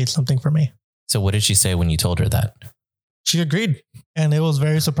 trying to create something for me. So what did she say when you told her that? She agreed. And it was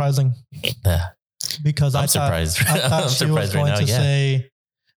very surprising. Because I thought she was going to say,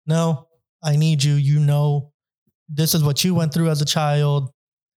 no, I need you. You know, this is what you went through as a child.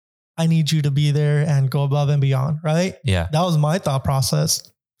 I need you to be there and go above and beyond. Right? Yeah. That was my thought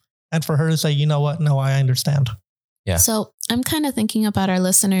process. And for her to say, you know what? No, I understand. Yeah. So I'm kind of thinking about our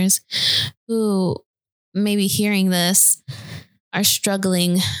listeners who maybe hearing this are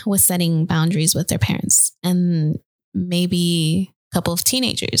struggling with setting boundaries with their parents, and maybe a couple of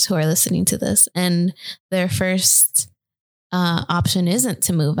teenagers who are listening to this and their first option isn't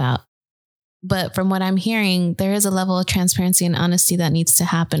to move out. But from what I'm hearing, there is a level of transparency and honesty that needs to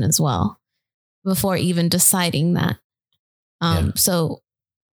happen as well before even deciding that. So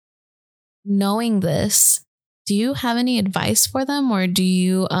knowing this, do you have any advice for them, or do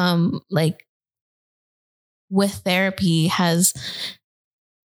you with therapy has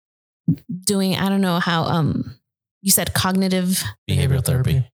doing, I don't know how, you said cognitive behavioral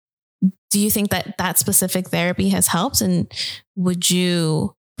therapy. Do you think that specific therapy has helped? And would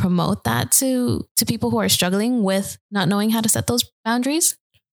you promote that to people who are struggling with not knowing how to set those boundaries?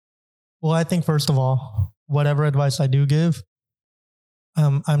 Well, I think first of all, whatever advice I do give,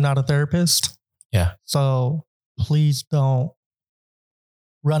 I'm not a therapist. Yeah. So please don't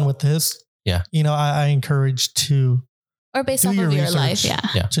run with this. Yeah. You know, I encourage to or based off of your life. Yeah.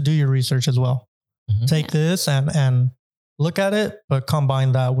 To do your research as well. Mm-hmm. Take this and look at it, but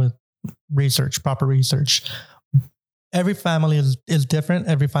combine that with research, proper research. Every family is different.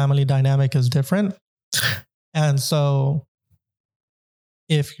 Every family dynamic is different. And so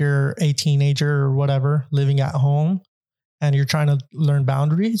if you're a teenager or whatever living at home and you're trying to learn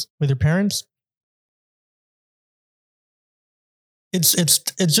boundaries with your parents, it's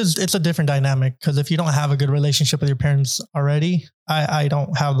a different dynamic, because if you don't have a good relationship with your parents already, I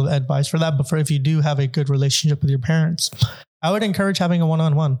don't have the advice for that. But if you do have a good relationship with your parents, I would encourage having a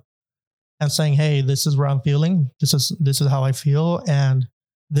one-on-one and saying, hey, this is where I'm feeling. This is how I feel. And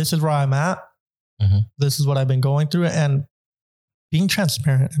this is where I'm at. Mm-hmm. This is what I've been going through, and being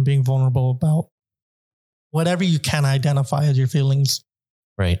transparent and being vulnerable about whatever you can identify as your feelings.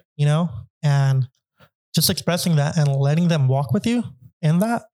 Right. You know, and just expressing that and letting them walk with you in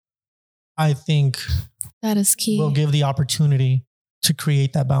that, I think that is key. Will give the opportunity to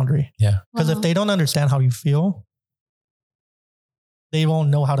create that boundary. Yeah. Because if they don't understand how you feel, they won't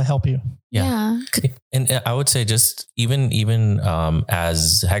know how to help you. Yeah. And I would say just even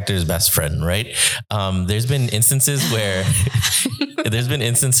as Hector's best friend, right? There's been instances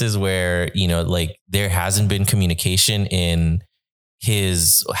where, you know, like there hasn't been communication in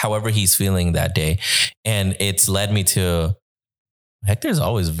however he's feeling that day. And it's led me to, Hector's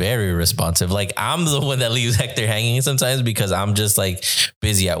always very responsive. Like I'm the one that leaves Hector hanging sometimes because I'm just like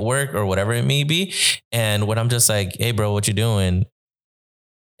busy at work or whatever it may be. And when I'm just like, hey bro, what you doing?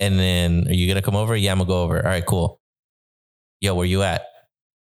 And then, are you going to come over? Yeah, I'm gonna go over. All right, cool. Yo, where you at?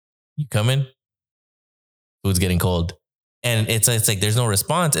 You coming? Food's getting cold. And it's like, there's no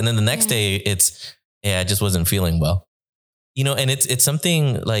response. And then the next day I just wasn't feeling well. You know, and it's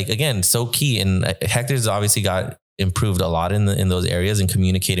something like, again, so key. And Hector's obviously got improved a lot in those areas and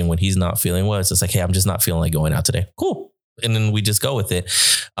communicating when he's not feeling well. It's just like, hey, I'm just not feeling like going out today. Cool. And then we just go with it.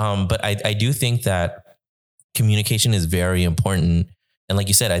 But I do think that communication is very important. And like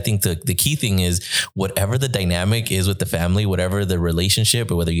you said, I think the key thing is whatever the dynamic is with the family, whatever the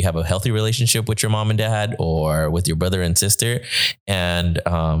relationship, or whether you have a healthy relationship with your mom and dad or with your brother and sister and,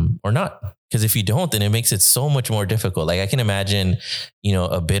 or not. Because if you don't, then it makes it so much more difficult. Like I can imagine,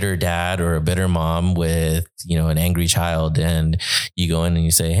 a bitter dad or a bitter mom with, an angry child, and you go in and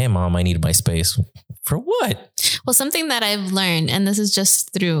you say, hey mom, I need my space. For what? Well, something that I've learned, and this is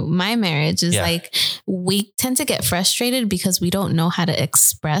just through my marriage, is like we tend to get frustrated because we don't know how to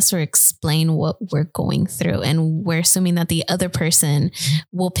express or explain what we're going through. And we're assuming that the other person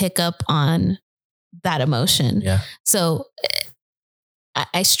will pick up on that emotion. Yeah. So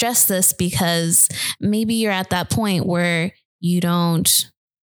I stress this because maybe you're at that point where you don't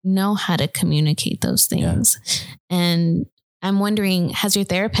know how to communicate those things. Yeah. And I'm wondering, has your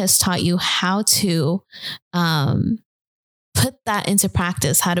therapist taught you how to put that into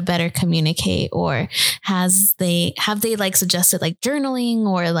practice, how to better communicate, or have they like suggested like journaling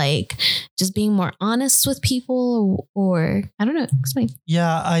or like just being more honest with people or I don't know, explain.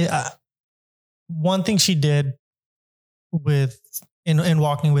 Yeah. I one thing she did in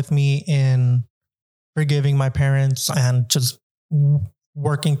walking with me in forgiving my parents and just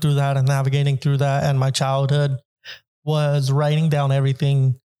working through that and navigating through that and my childhood was writing down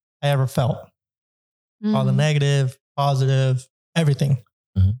everything I ever felt. All the negative, positive, everything.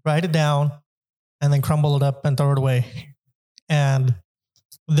 Mm-hmm. Write it down and then crumble it up and throw it away. And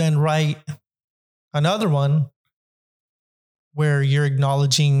then write another one where you're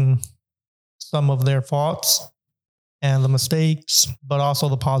acknowledging some of their faults and the mistakes, but also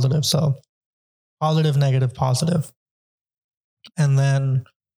the positive. So positive, negative, positive. And then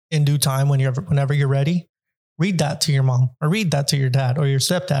in due time, whenever you're ready, read that to your mom or read that to your dad or your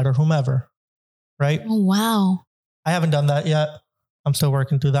stepdad or whomever. Right? Oh, wow. I haven't done that yet. I'm still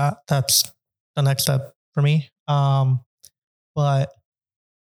working through that. That's the next step for me. But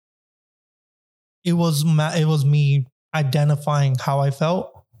it was me identifying how I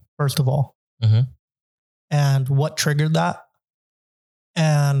felt, first of all, and what triggered that.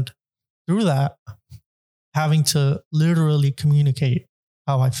 And through that, having to literally communicate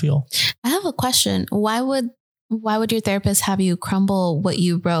how I feel. I have a question. Why would your therapist have you crumble what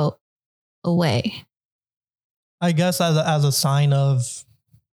you wrote away? I guess as a sign of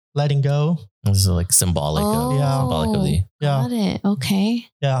letting go. This is like symbolic. Symbolic of the. Yeah. Got it. Okay.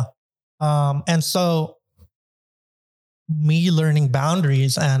 Yeah. And so me learning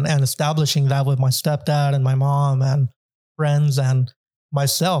boundaries and establishing that with my stepdad and my mom and friends and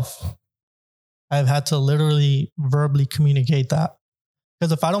myself, I've had to literally verbally communicate that.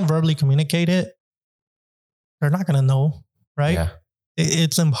 Because if I don't verbally communicate it, they're not going to know, right? Yeah.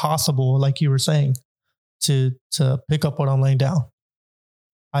 It's impossible, like you were saying, to pick up what I'm laying down.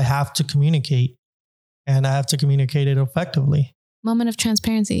 I have to communicate, and I have to communicate it effectively. Moment of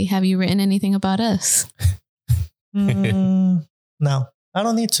transparency. Have you written anything about us? No, I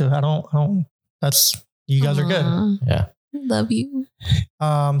don't need to. I don't. That's, you guys are good. Yeah. Love you.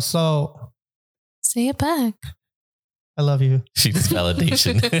 So say it back. I love you. She needs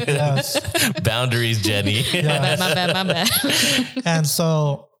validation. Yes. Boundaries, Jenny. Yes. My bad. And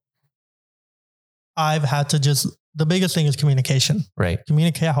so I've had to the biggest thing is communication. Right.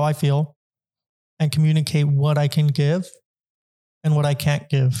 Communicate how I feel and communicate what I can give and what I can't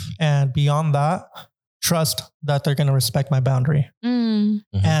give. And beyond that, trust that they're going to respect my boundary.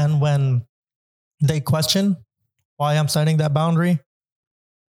 Mm-hmm. And when they question why I'm setting that boundary,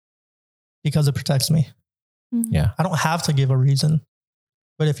 because it protects me. Yeah. I don't have to give a reason,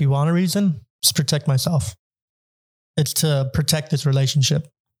 but if you want a reason, just protect myself. It's to protect this relationship.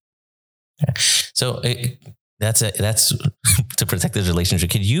 Yeah. So that's to protect this relationship.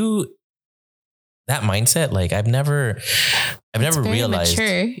 Could you, that mindset, like I've never realized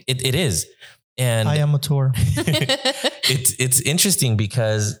it is. And I am mature. It's interesting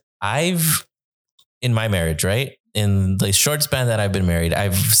because in my marriage, right? In the short span that I've been married,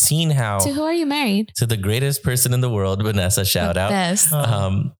 I've seen how. To who are you married? To the greatest person in the world, Vanessa, shout out. Best.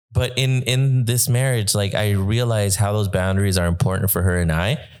 But in this marriage, like I realize how those boundaries are important for her and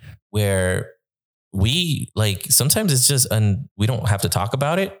I, where we like, sometimes it's just, we don't have to talk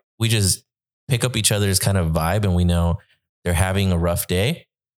about it. We just pick up each other's kind of vibe and we know they're having a rough day.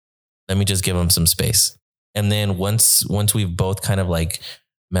 Let me just give them some space. And then once we've both kind of like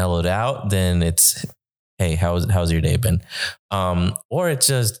mellowed out, then it's, hey, how's your day been? Or it's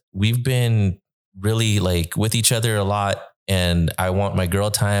just, we've been really like with each other a lot and I want my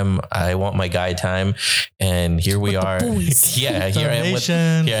girl time. I want my guy time. And here we are. Yeah. Here I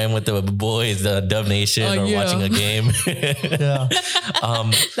am with the boys, the Dub Nation, or watching a game. Yeah.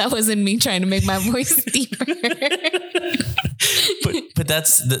 That wasn't me trying to make my voice deeper. but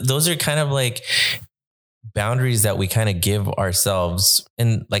those are kind of like boundaries that we kind of give ourselves.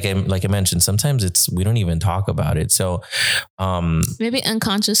 And like I mentioned, sometimes we don't even talk about it. So, maybe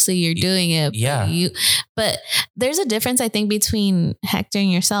unconsciously you're doing it. Yeah. But there's a difference, I think, between Hector and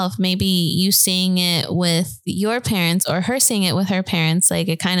yourself. Maybe you seeing it with your parents or her seeing it with her parents. Like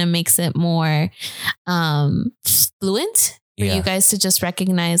it kind of makes it more, fluent for you guys to just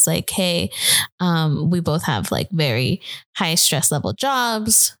recognize like, hey, we both have like very high stress level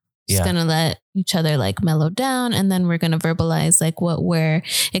jobs. Just gonna let each other like mellow down, and then we're gonna verbalize like what we're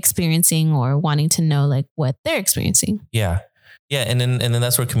experiencing or wanting to know like what they're experiencing. Yeah. And then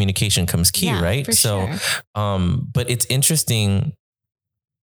that's where communication comes key, right? So, sure. But it's interesting.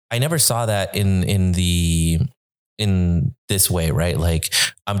 I never saw that in this way, right? Like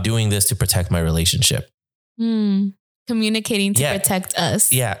I'm doing this to protect my relationship. Communicating to protect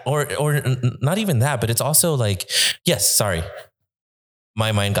us. Yeah. Or not even that, but it's also like, yes, sorry.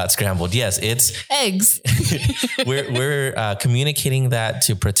 My mind got scrambled. Yes, it's eggs. we're communicating that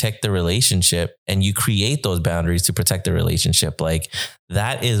to protect the relationship, and you create those boundaries to protect the relationship. Like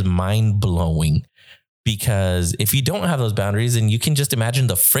that is mind blowing, because if you don't have those boundaries, then you can just imagine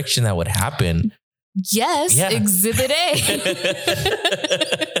the friction that would happen. Yes. Yeah. Exhibit A.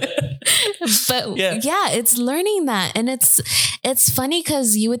 But it's learning that. And it's funny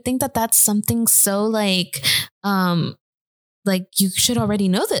because you would think that that's something so like you should already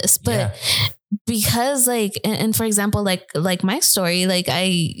know this, but because like, and for example, like my story, like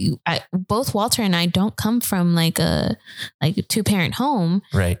I both Walter and I don't come from like a 2-parent home.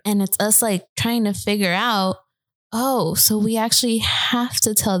 Right. And it's us like trying to figure out, oh, so we actually have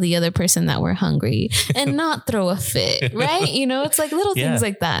to tell the other person that we're hungry and not throw a fit. Right. You know, it's like little things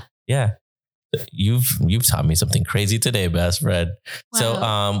like that. Yeah. You've taught me something crazy today, best friend.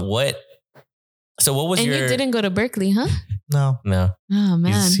 Wow. So what was you didn't go to Berkeley, huh? No. Oh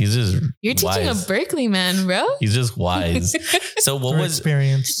man. He's just You're teaching a Berkeley man, bro. He's just wise. So what was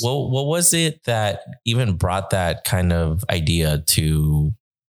experience? What was it that even brought that kind of idea to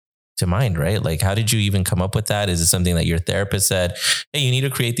mind, right? Like how did you even come up with that? Is it something that your therapist said, hey, you need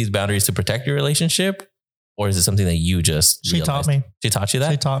to create these boundaries to protect your relationship? Or is it something that you just realized? Taught me. She taught you that?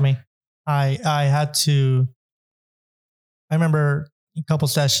 She taught me. I remember a couple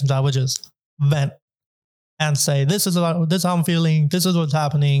sessions I would just vent and say, this is how I'm feeling. This is what's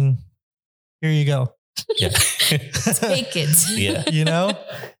happening. Here you go. Yeah. Take it. Yeah. You know?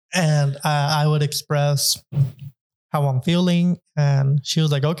 And I would express how I'm feeling. And she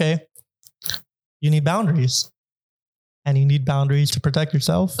was like, okay, you need boundaries. And you need boundaries to protect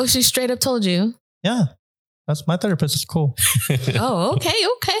yourself. Oh, she straight up told you? Yeah. That's my therapist is cool. Oh, okay.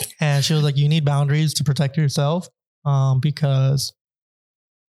 And she was like, you need boundaries to protect yourself. Because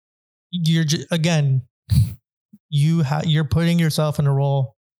you're putting yourself in a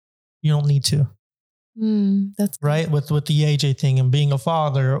role you don't need to. That's right. With the AJ thing and being a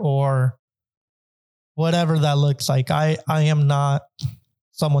father or whatever that looks like. I am not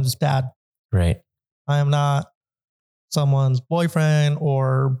someone's dad. Right. I am not someone's boyfriend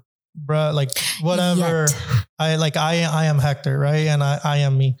or like whatever. Yet. I am Hector, right? And I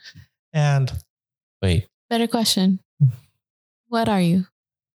am me. And wait. Better question. What are you?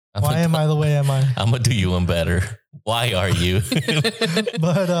 Why am I the way am I? I'm gonna do you one better. Why are you?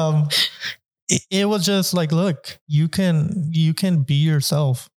 But it was just like, look, you can be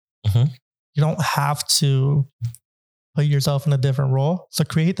yourself. Mm-hmm. You don't have to put yourself in a different role. So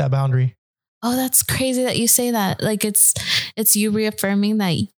create that boundary. Oh, that's crazy that you say that. Like it's you reaffirming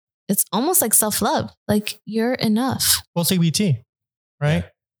that it's almost like self-love. Like you're enough. Well, CBT, right?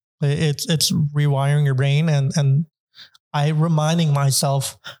 Yeah. It's rewiring your brain and I reminding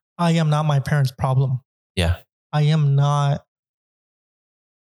myself, I am not my parents' problem. Yeah. I am not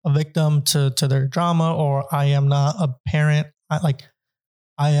a victim to their drama, or I am not a parent. I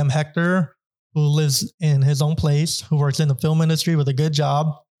am Hector, who lives in his own place, who works in the film industry with a good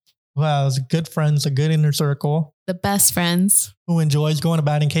job, who has good friends, a good inner circle. The best friends. Who enjoys going to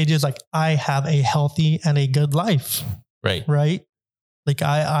batting cages. Like I have a healthy and a good life. Right. Right. Like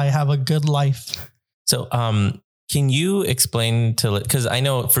I have a good life. So, can you explain because I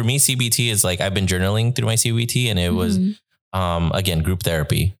know for me, CBT is like, I've been journaling through my CBT and it was, again, group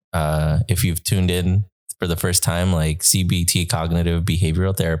therapy. If you've tuned in for the first time, like CBT, cognitive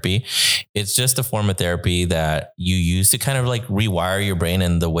behavioral therapy. It's just a form of therapy that you use to kind of like rewire your brain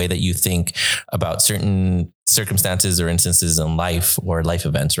and the way that you think about certain circumstances or instances in life or life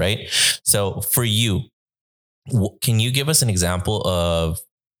events, right? So for you, can you give us an example of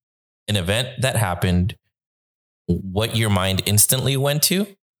an event that happened, what your mind instantly went to,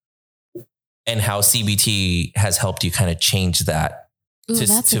 and how CBT has helped you kind of change that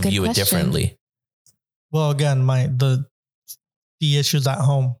to view it differently? Well, again, the issues at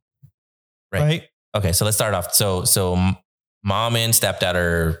home, right? Okay, so let's start off. So mom and stepdad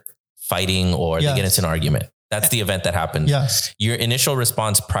are fighting, or they get into an argument. That's the event that happened. Yes. Your initial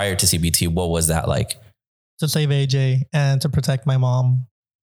response prior to CBT, what was that like? To save AJ and to protect my mom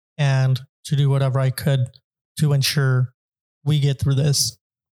and to do whatever I could to ensure we get through this.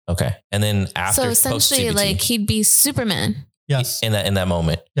 Okay. And then after, so essentially like he'd be Superman. Yes. In that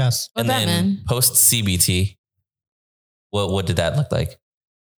moment. Yes. Or and Batman. Then post CBT, what did that look like?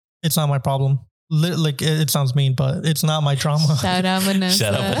 It's not my problem. Like it sounds mean, but it's not my drama. Shout out Vanessa.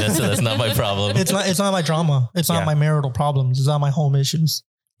 Shut up, Vanessa. That's not my problem. It's not my drama. It's not my marital problems. It's not my home issues.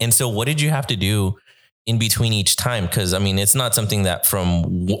 And so what did you have to do in between each time? Because I mean, it's not something that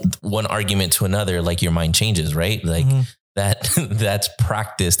from one argument to another, like your mind changes, right? Like that's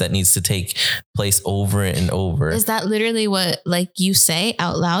practice that needs to take place over and over. Is that literally what like you say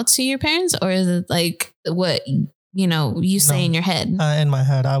out loud to your parents, or is it like what, you say in your head? In my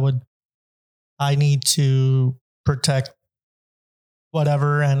head, I need to protect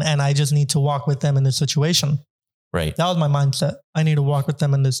whatever. And I just need to walk with them in this situation. Right. That was my mindset. I need to walk with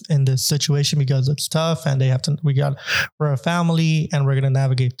them in this situation because it's tough and we're a family and we're going to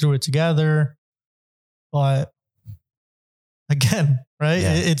navigate through it together. But again, right.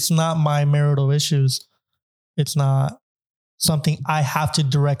 Yeah. It's not my marital issues. It's not something I have to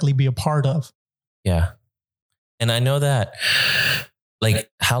directly be a part of. Yeah. And I know that, like,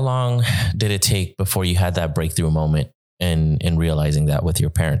 how long did it take before you had that breakthrough moment and realizing that with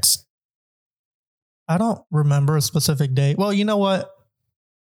your parents? I don't remember a specific day. Well, you know what?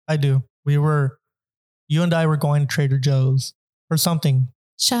 I do. You and I were going to Trader Joe's or something.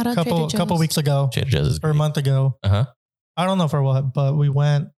 Shout out Trader Joe's. Couple weeks ago. Trader Joe's is or a month ago. Uh-huh. I don't know for what, but we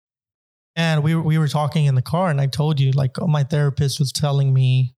went and we were talking in the car and I told you like, my therapist was telling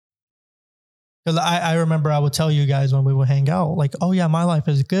me, because I remember I would tell you guys when we would hang out, like, oh yeah, my life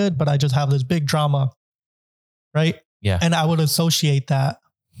is good, but I just have this big drama. Right. Yeah. And I would associate that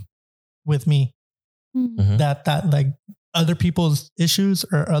with me. Mm-hmm. That like other people's issues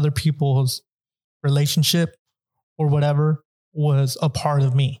or other people's relationship or whatever was a part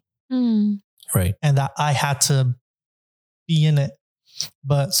of me. Mm. Right. And that I had to be in it.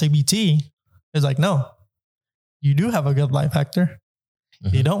 But CBT is like, no, you do have a good life, Hector.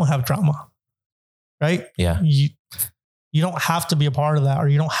 Mm-hmm. You don't have drama. Right? Yeah. You don't have to be a part of that, or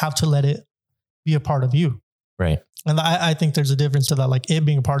you don't have to let it be a part of you. Right. And I think there's a difference to that, like it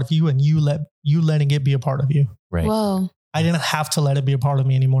being a part of you and you letting it be a part of you. Right. Whoa. I didn't have to let it be a part of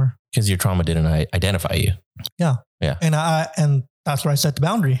me anymore. Because your trauma didn't identify you. Yeah. Yeah. And that's where I set the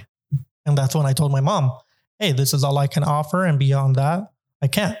boundary. And that's when I told my mom, hey, this is all I can offer. And beyond that, I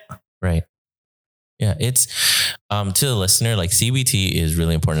can't. Right. Yeah. It's to the listener, like CBT is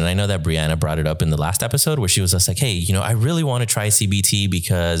really important. And I know that Brianna brought it up in the last episode where she was just like, hey, I really want to try CBT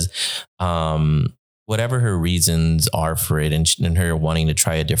because whatever her reasons are for it and her wanting to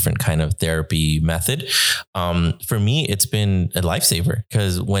try a different kind of therapy method. For me, it's been a lifesaver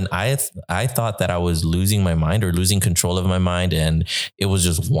because when I thought that I was losing my mind or losing control of my mind and it was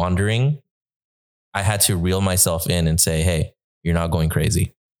just wandering, I had to reel myself in and say, hey, you're not going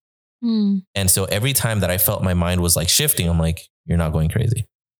crazy. Mm. And so every time that I felt my mind was like shifting, I'm like, you're not going crazy.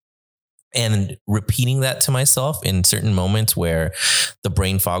 And repeating that to myself in certain moments where the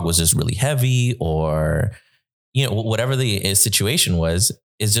brain fog was just really heavy or, whatever the situation was,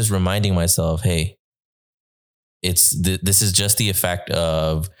 is just reminding myself, hey, this is just the effect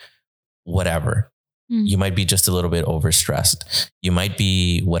of whatever. Mm. You might be just a little bit overstressed. You might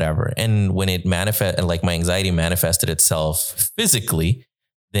be whatever. And when it like my anxiety manifested itself physically,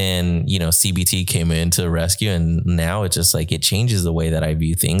 then, CBT came in to rescue. And now it's just like, it changes the way that I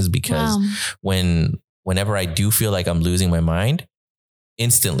view things because whenever I do feel like I'm losing my mind,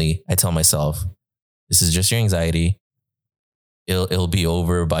 instantly I tell myself, this is just your anxiety. It'll be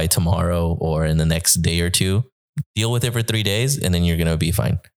over by tomorrow or in the next day or two. Deal with it for 3 days and then you're going to be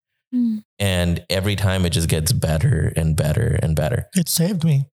fine. Mm. And every time it just gets better and better and better. It saved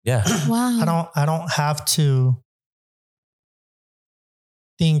me. Yeah. Wow. I don't have to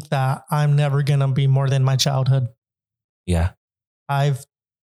think that I'm never going to be more than my childhood. Yeah. I've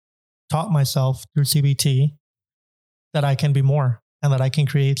taught myself through CBT that I can be more and that I can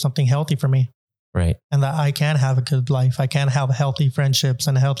create something healthy for me. Right. And that I can have a good life. I can have healthy friendships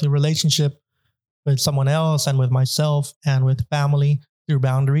and a healthy relationship with someone else and with myself and with family through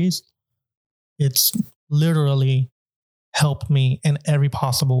boundaries. It's literally helped me in every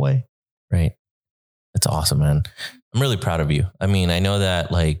possible way. Right. That's awesome, man. I'm really proud of you. I mean, I know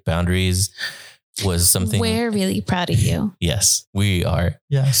that like boundaries was something. We're really proud of you. Yes, we are.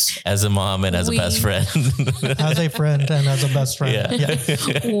 Yes. As a mom and as a best friend. As a friend and as a best friend.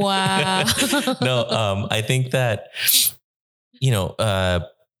 Yeah. Wow. No, I think that,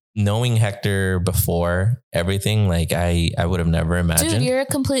 knowing Hector before everything, like I would have never imagined. Dude, you're a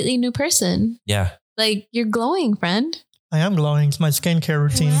completely new person. Yeah. Like you're glowing, friend. I am glowing. It's my skincare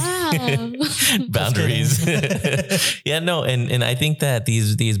routine. Wow. Boundaries. Yeah, no. And I think that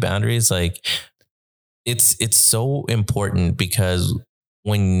these boundaries, like it's so important because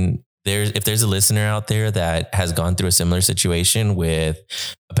if there's a listener out there that has gone through a similar situation with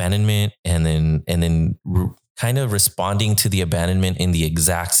abandonment and then kind of responding to the abandonment in the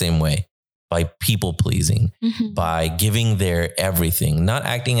exact same way by people pleasing, by giving their everything, not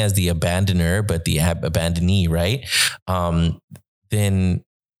acting as the abandoner, but the abandonee, right? Then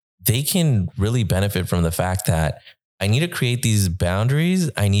they can really benefit from the fact that I need to create these boundaries.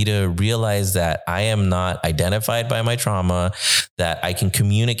 I need to realize that I am not identified by my trauma, that I can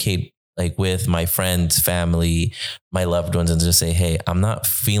communicate like with my friends, family, my loved ones, and just say, hey, I'm not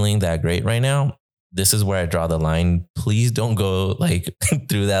feeling that great right now. This is where I draw the line. Please don't go like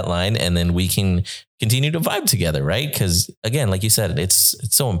through that line. And then we can continue to vibe together. Right. Cause again, like you said, it's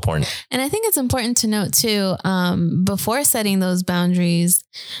so important. And I think it's important to note too, before setting those boundaries,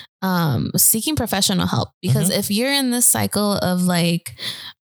 seeking professional help, because if you're in this cycle of like,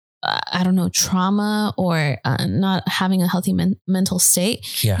 I don't know, trauma or not having a healthy mental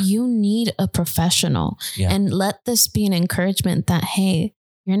state, you need a professional. And let this be an encouragement that, hey,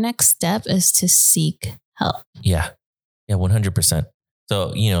 your next step is to seek help. Yeah, 100%. So,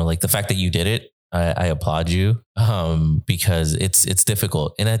 like the fact that you did it, I applaud you because it's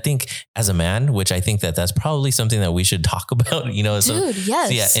difficult. And I think as a man, which I think that's probably something that we should talk about, Dude,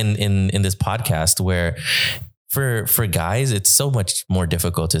 yes. So in this podcast where for guys, it's so much more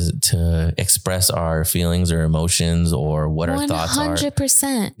difficult to express our feelings or emotions or what our thoughts are.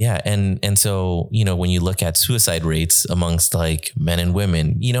 100%. Yeah. And so, when you look at suicide rates amongst like men and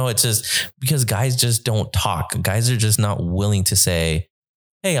women, it's just because guys just don't talk. Guys are just not willing to say,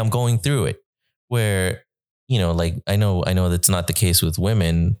 hey, I'm going through it. Where, like I know that's not the case with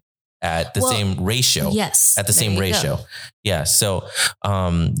women at the same ratio. Yes. At the same ratio. Yeah. So,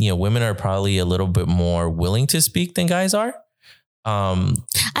 women are probably a little bit more willing to speak than guys are.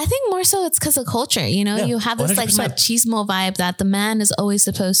 I think more so it's because of culture, you have this 100%. Like machismo vibe that the man is always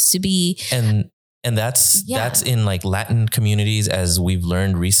supposed to be. And that's in like Latin communities, as we've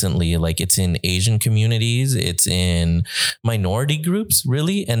learned recently, like it's in Asian communities, it's in minority groups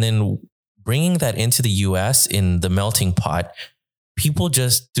really. And then bringing that into the US in the melting pot, people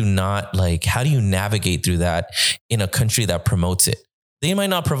just do not like, how do you navigate through that in a country that promotes it? They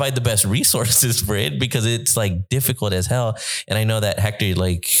might not provide the best resources for it because it's like difficult as hell. And I know that Hector,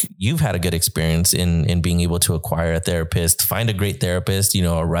 like you've had a good experience in being able to acquire a therapist, find a great therapist,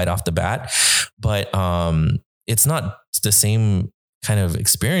 right off the bat. But it's not the same kind of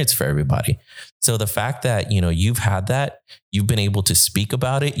experience for everybody. So the fact that, you've had that, you've been able to speak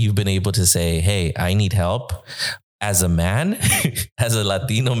about it, you've been able to say, hey, I need help. As a man, as a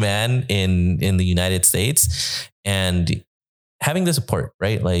Latino man in the United States, and having the support,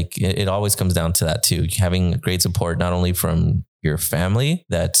 right? Like it always comes down to that too. Having great support, not only from your family,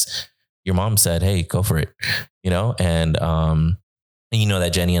 that's your mom said, hey, go for it, and that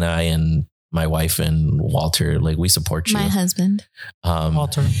Jenny and I and my wife and Walter, like we support you. My husband,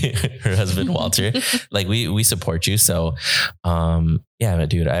 Walter, her husband, Walter, like we support you. So, yeah,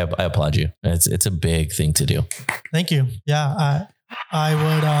 dude, I applaud you. It's a big thing to do. Thank you. Yeah. I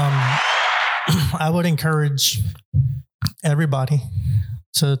would encourage everybody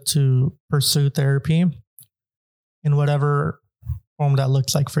to pursue therapy in whatever form that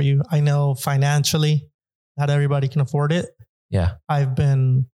looks like for you. I know financially not everybody can afford it. Yeah. I've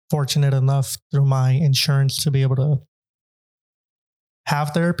been fortunate enough through my insurance to be able to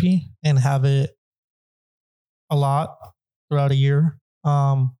have therapy and have it a lot throughout a year.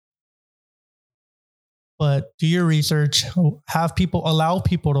 But do your research, allow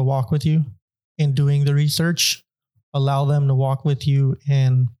people to walk with you in doing the research, allow them to walk with you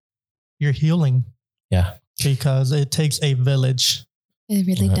in your healing. Yeah. Because it takes a village. It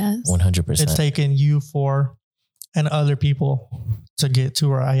really does. 100%. It's taken you and other people to get to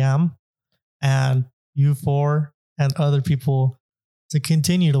where I am. and you four and other people to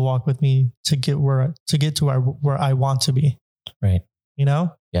continue to walk with me to get to where I want to be. Right. You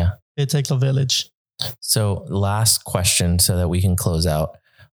know? Yeah. It takes a village. So last question so that we can close out.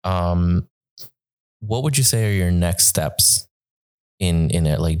 What would you say are your next steps in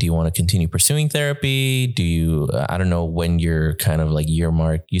it? Like, do you want to continue pursuing therapy? Do you, I don't know when you're kind of like year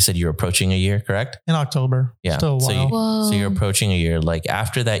mark. You said you're approaching a year, correct? In October. Yeah. Still a while. So you're approaching a year. Like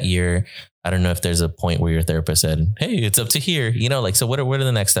after that year, I don't know if there's a point where your therapist said, hey, it's up to here, you know, like, so what are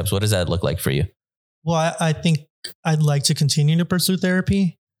the next steps? What does that look like for you? Well, I think I'd like to continue to pursue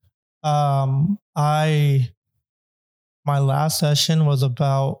therapy. My last session was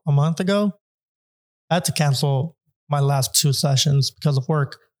about a month ago. I had to cancel my last 2 sessions because of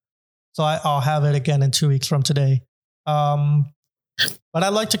work. So I'll have it again in 2 weeks from today. But I'd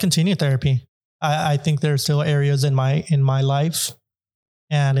like to continue therapy. I think there are still areas in my life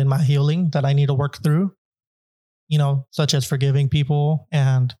and in my healing that I need to work through, you know, such as forgiving people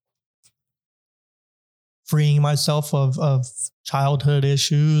and freeing myself of childhood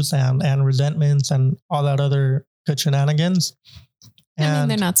issues and resentments and all that other good shenanigans. I mean,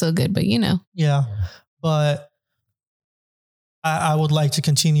 they're not so good, but you know. Yeah. But I would like to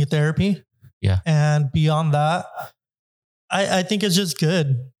continue therapy. Yeah. And beyond that, I think it's just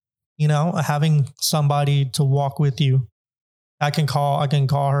good, you know, having somebody to walk with you. I can call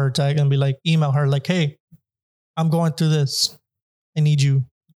her, tag and be like, email her like, hey, I'm going through this. I need you.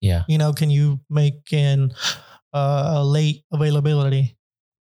 Yeah. You know, can you make in a late availability?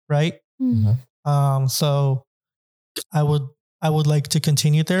 Right. Mm-hmm. So I would like to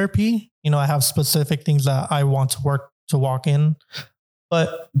continue therapy. You know, I have specific things that I want to walk in,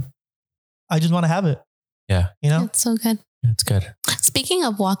 but I just want to have it. Yeah. You know, It's so good. It's good. Speaking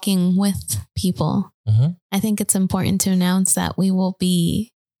of walking with people, I think it's important to announce that we will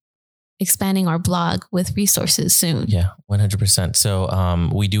be expanding our blog with resources soon. Yeah, 100%. So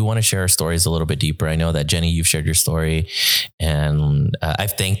we do want to share our stories a little bit deeper. I know that Jenny, you've shared your story and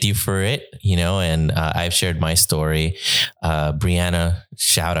I've thanked you for it, you know, and I've shared my story. Brianna,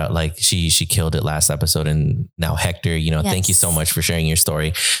 shout out, like she killed it last episode. And now Hector, you know, Thank you so much for sharing your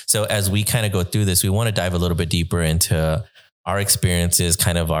story. So as we kind of go through this, we want to dive a little bit deeper into our experiences,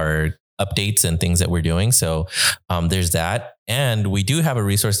 kind of our updates and things that we're doing. So there's that. And we do have a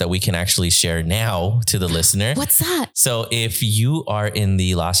resource that we can actually share now to the listener. What's that? So if you are in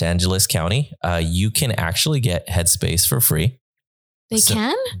the Los Angeles County, you can actually get Headspace for free.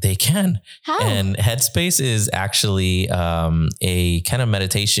 They can. How? And Headspace is actually a kind of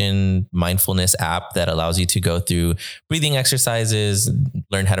meditation mindfulness app that allows you to go through breathing exercises,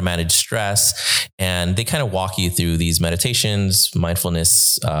 learn how to manage stress, and they kind of walk you through these meditations,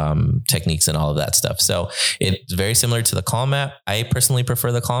 mindfulness techniques, and all of that stuff. So it's very similar to the Calm app. I personally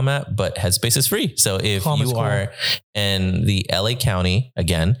prefer the Calm app, but Headspace is free. So if you are in the LA County,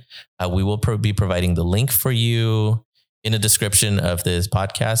 again, we will be providing the link for you in the description of this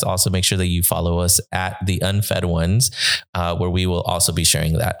podcast. Also make sure that you follow us at The Unfed Ones, where we will also be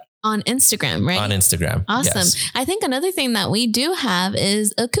sharing that. On Instagram, right? On Instagram. Awesome. Yes. I think another thing that we do have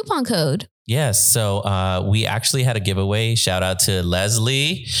is a coupon code. Yes. So we actually had a giveaway. Shout out to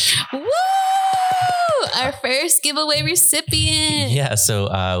Leslie. Woo! Our first giveaway recipient. Yeah. So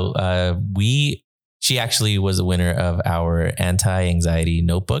she actually was a winner of our anti-anxiety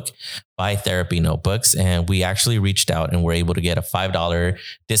notebook by Therapy Notebooks. And we actually reached out and were able to get a $5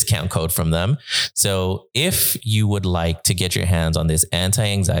 discount code from them. So if you would like to get your hands on this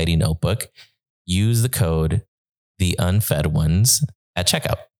anti-anxiety notebook, use the code The Unfed Ones at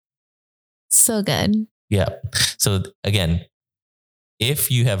checkout. So good. Yeah. So again,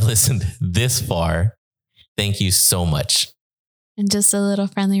 if you have listened this far, thank you so much. And just a little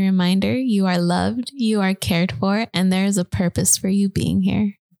friendly reminder, you are loved, you are cared for, and there is a purpose for you being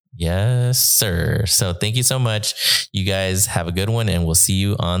here. Yes, sir. So thank you so much. You guys have a good one, and we'll see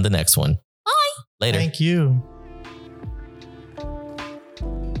you on the next one. Bye. Later. Thank you.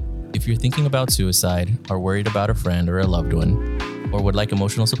 If you're thinking about suicide, are worried about a friend or a loved one, or would like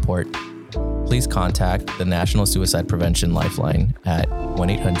emotional support, please contact the National Suicide Prevention Lifeline at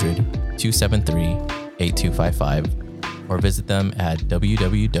 1-800-273-8255 or visit them at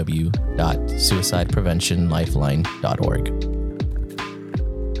www.suicidepreventionlifeline.org.